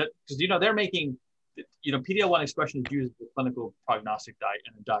validate, because they're making, PD-L1 expression is used as a clinical prognostic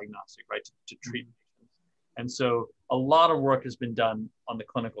and a diagnostic, right, to treat patients. And so a lot of work has been done on the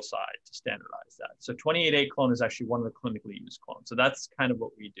clinical side to standardize that. So 28-8 clone is actually one of the clinically used clones. So that's kind of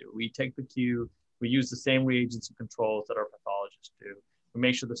what we do. We take the cue, we use the same reagents and controls that our pathologists do. We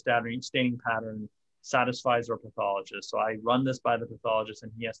make sure the staining pattern satisfies our pathologist. So I run this by the pathologist,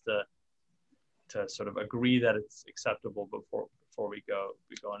 and he has to sort of agree that it's acceptable before we go.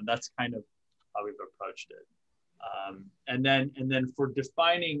 And that's kind of how we've approached it. And then for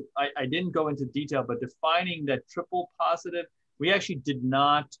defining, I didn't go into detail, but defining that triple positive, we actually did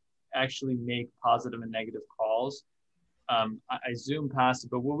not actually make positive and negative calls. I zoomed past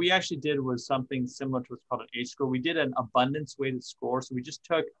it, but what we actually did was something similar to what's called an H score. We did an abundance weighted score. So we just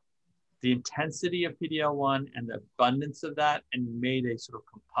took the intensity of PD-L1 and the abundance of that and made a sort of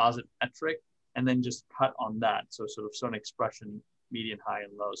composite metric, and then just cut on that. So sort of an expression, median, high,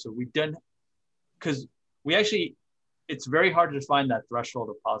 and low. So we've done, because we actually, it's very hard to define that threshold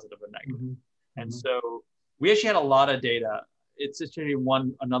of positive and negative. Mm-hmm. And so we actually had a lot of data. It's actually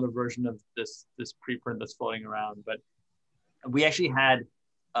another version of this preprint that's floating around, but we actually had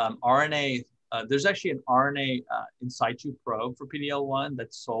RNA. There's actually an RNA in situ probe for PD-L1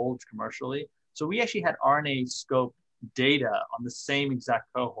 that's sold commercially. So we actually had RNA scope data on the same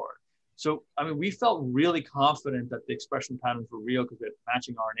exact cohort. So, I mean, we felt really confident that the expression patterns were real because we had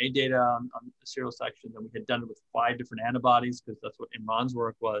matching RNA data on the serial sections, and we had done it with 5 different antibodies because that's what Imran's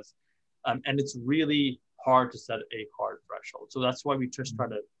work was. And it's really hard to set a hard threshold. So that's why we just try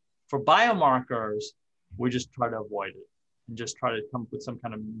to, for biomarkers, we just try to avoid it and just try to come up with some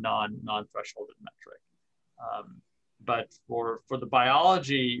kind of non-thresholded metric. But for the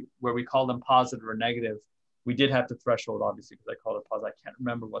biology, where we call them positive or negative, we did have to threshold, obviously, because I called it positive. I can't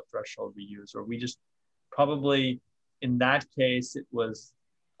remember what threshold we used, or we just probably, in that case, it was,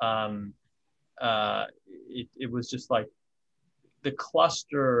 it was just like the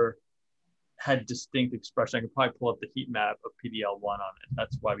cluster had distinct expression. I could probably pull up the heat map of PD-L1 on it.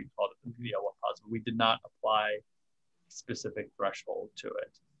 That's why we called it the PD-L1 positive. We did not apply specific threshold to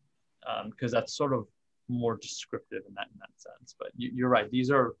it, because that's sort of more descriptive in that sense. But you're right.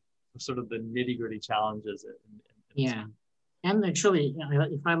 These are sort of the nitty-gritty challenges. Yeah. And actually,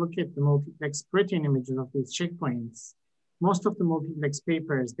 if I look at the multiplex protein images of these checkpoints, most of the multiplex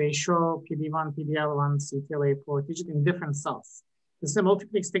papers, they show PD-1, PD-L1, CTLA-4, TIGIT in different cells. This is a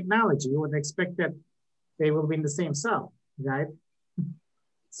multiplex technology. You would expect that they will be in the same cell, right?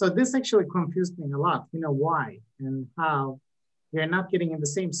 So this actually confused me a lot. Why and how they're not getting in the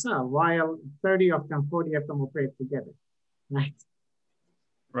same cell while 30 of them, 40 of them operate together, right?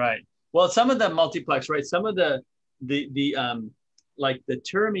 Right. Well, some of the multiplex, right? Some of the like the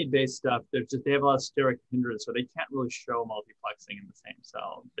tyramide-based stuff, they have a lot of steric hindrance, so they can't really show multiplexing in the same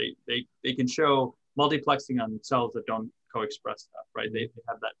cell. They can show multiplexing on cells that don't co-express stuff, right? They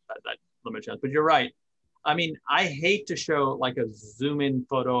have that limitation. But you're right. I mean, I hate to show like a zoom-in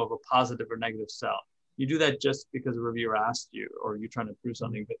photo of a positive or negative cell. You do that just because a reviewer asked you, or you're trying to prove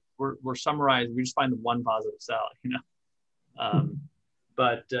something. But we're summarizing. We just find the one positive cell, you know.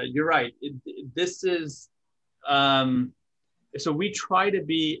 But you're right. This is. So we try to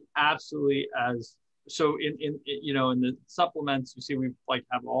be absolutely as, so in you know, in the supplements, you see we like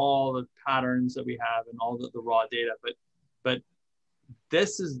have all the patterns that we have and all the raw data, but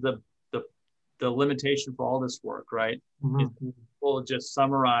this is the limitation for all this work, right? People just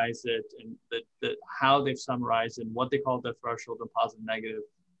summarize it, and how they've summarized and what they call the threshold and positive negative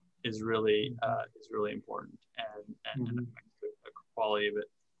is really important, and affects the quality of it.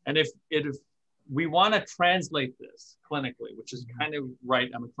 And if we want to translate this clinically, which is kind of right,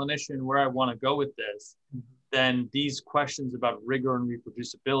 I'm a clinician, where I want to go with this, then these questions about rigor and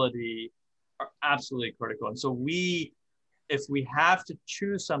reproducibility are absolutely critical. And so if we have to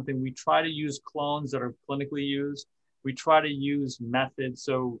choose something, we try to use clones that are clinically used. We try to use methods.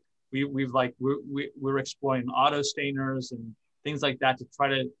 So we're exploring auto stainers and things like that to try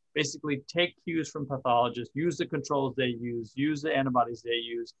to basically take cues from pathologists, use the controls they use the antibodies they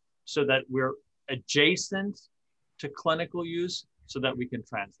use, so that we're adjacent to clinical use, so that we can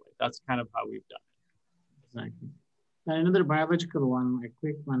translate. That's kind of how we've done it. Exactly. And another biological one, a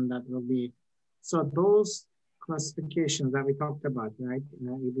quick one that will be, so those classifications that we talked about, right?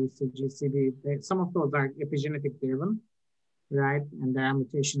 ABCGCD, some of those are epigenetic driven, right? And there are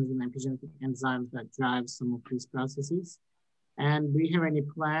mutations in epigenetic enzymes that drive some of these processes. And do you have any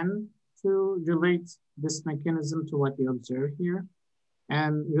plan to relate this mechanism to what you observe here?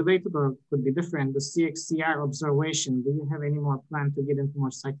 And related, or could be different, the CXCR observation, do you have any more plan to get into more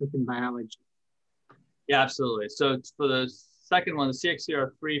cytokine biology? Yeah, absolutely. So for the second one, the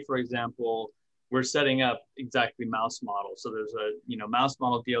CXCR3, for example, we're setting up exactly mouse models. So there's a mouse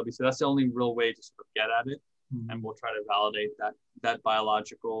model DLB. So that's the only real way to sort of get at it. And we'll try to validate that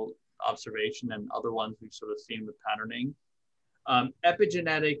biological observation, and other ones we've sort of seen with patterning.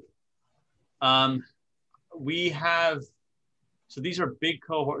 Epigenetic, we have, so these are big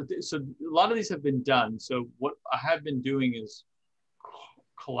cohorts. So a lot of these have been done. So what I have been doing is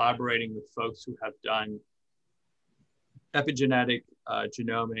collaborating with folks who have done epigenetic,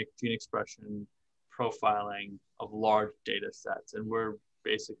 genomic, gene expression profiling of large data sets. And we're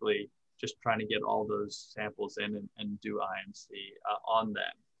basically just trying to get all those samples in and do IMC on them.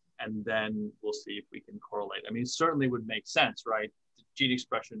 And then we'll see if we can correlate. I mean, it certainly would make sense, right? The gene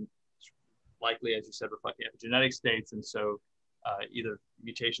expression is likely, as you said, reflecting epigenetic states. And so either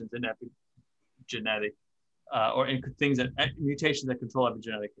mutations in epigenetic or in things that mutations that control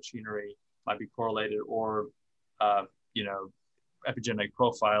epigenetic machinery might be correlated, or epigenetic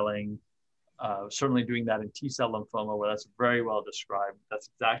profiling. Certainly doing that in T-cell lymphoma, where that's very well described. That's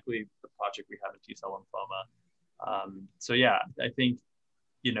exactly the project we have in T-cell lymphoma. So yeah, I think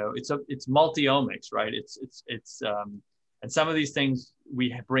it's multi-omics, right? It's and some of these things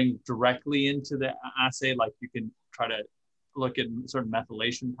we bring directly into the assay, like you can try to look at certain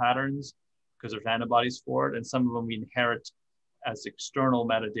methylation patterns because there's antibodies for it, and some of them we inherit as external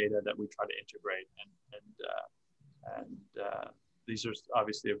metadata that we try to integrate, and these are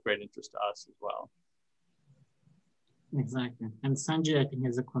obviously of great interest to us as well. Exactly. And Sanjay, I think,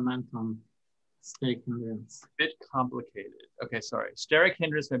 has a comment on steric hindrance. A bit complicated. Okay, sorry. Steric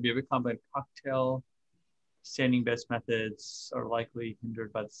hindrance may be a bit complicated. Cocktail staining-based methods are likely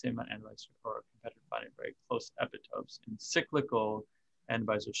hindered by the same amount of antibodies or competitive binding very close epitopes. In cyclical,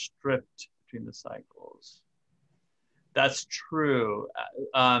 antibodies are stripped between the cycles. That's true.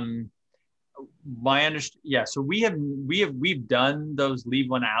 So we've done those leave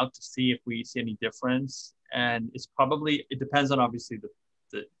one out to see if we see any difference, and it depends on obviously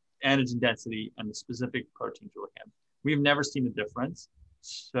the antigen density and the specific proteins you're looking at. We've never seen a difference,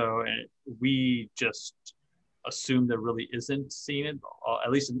 so we just assume there really isn't seen it,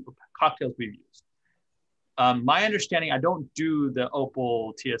 at least in cocktails we've used. My understanding, I don't do the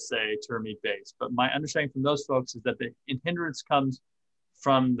OPAL TSA tyramide base, but my understanding from those folks is that the hindrance comes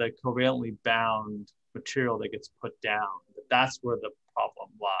from the covalently bound material that gets put down. That's where the problem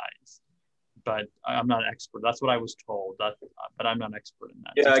lies. But I'm not an expert. That's what I was told. But I'm not an expert in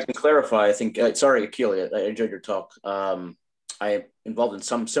that. Yeah, I can clarify. I think, sorry, Akil, I enjoyed your talk. I am involved in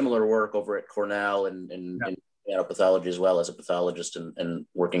some similar work over at Cornell and pathology as well as a pathologist and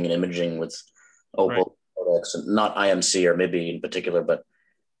working in imaging with OPAL products, and not IMC or maybe in particular, but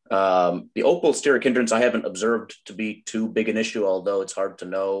The opal steric hindrance I haven't observed to be too big an issue, although it's hard to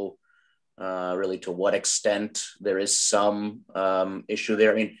know really to what extent there is some issue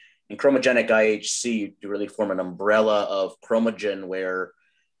there. I mean, in chromogenic IHC, you really form an umbrella of chromogen where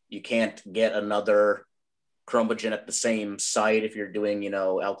you can't get another chromogen at the same site if you're doing,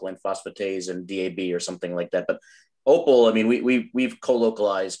 alkaline phosphatase and DAB or something like that. But opal, I mean, we've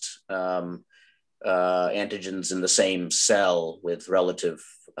co-localized antigens in the same cell with relative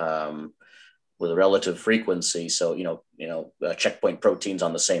frequency. So, checkpoint proteins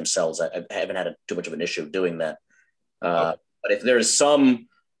on the same cells. I haven't had too much of an issue doing that. But if there's some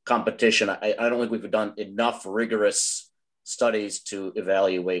competition, I don't think we've done enough rigorous studies to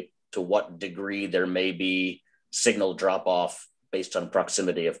evaluate to what degree there may be signal drop off based on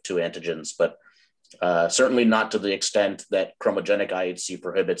proximity of two antigens, but certainly not to the extent that chromogenic IHC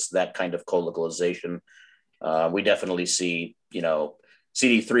prohibits that kind of co-localization. We definitely see,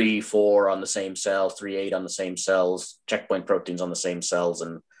 CD3, 4 on the same cells, 3, 8 on the same cells, checkpoint proteins on the same cells,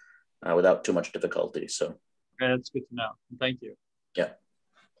 and without too much difficulty. So, okay, that's good to know. Thank you. Yeah.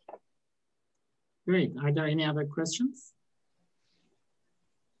 Great. Are there any other questions?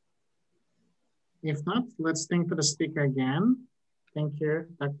 If not, let's thank for the speaker again. Thank you,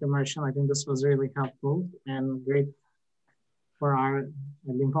 Dr. Marshall. I think this was really helpful and great for our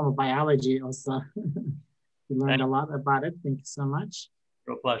lymphoma biology also. We learned a lot about it. Thank you so much.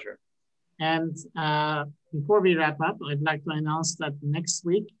 Real pleasure. And before we wrap up, I'd like to announce that next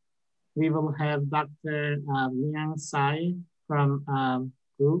week, we will have Dr. Liang Tsai from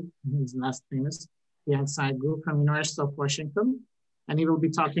group, his last name is Liang Tsai group from University of Washington. And he will be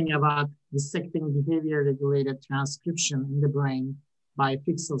talking about dissecting behavior-regulated transcription in the brain by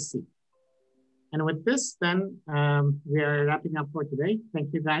pixel-seq. And with this, then, we are wrapping up for today.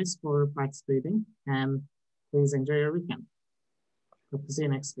 Thank you guys for participating, and please enjoy your weekend. Hope to see you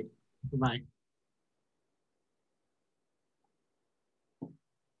next week. Goodbye.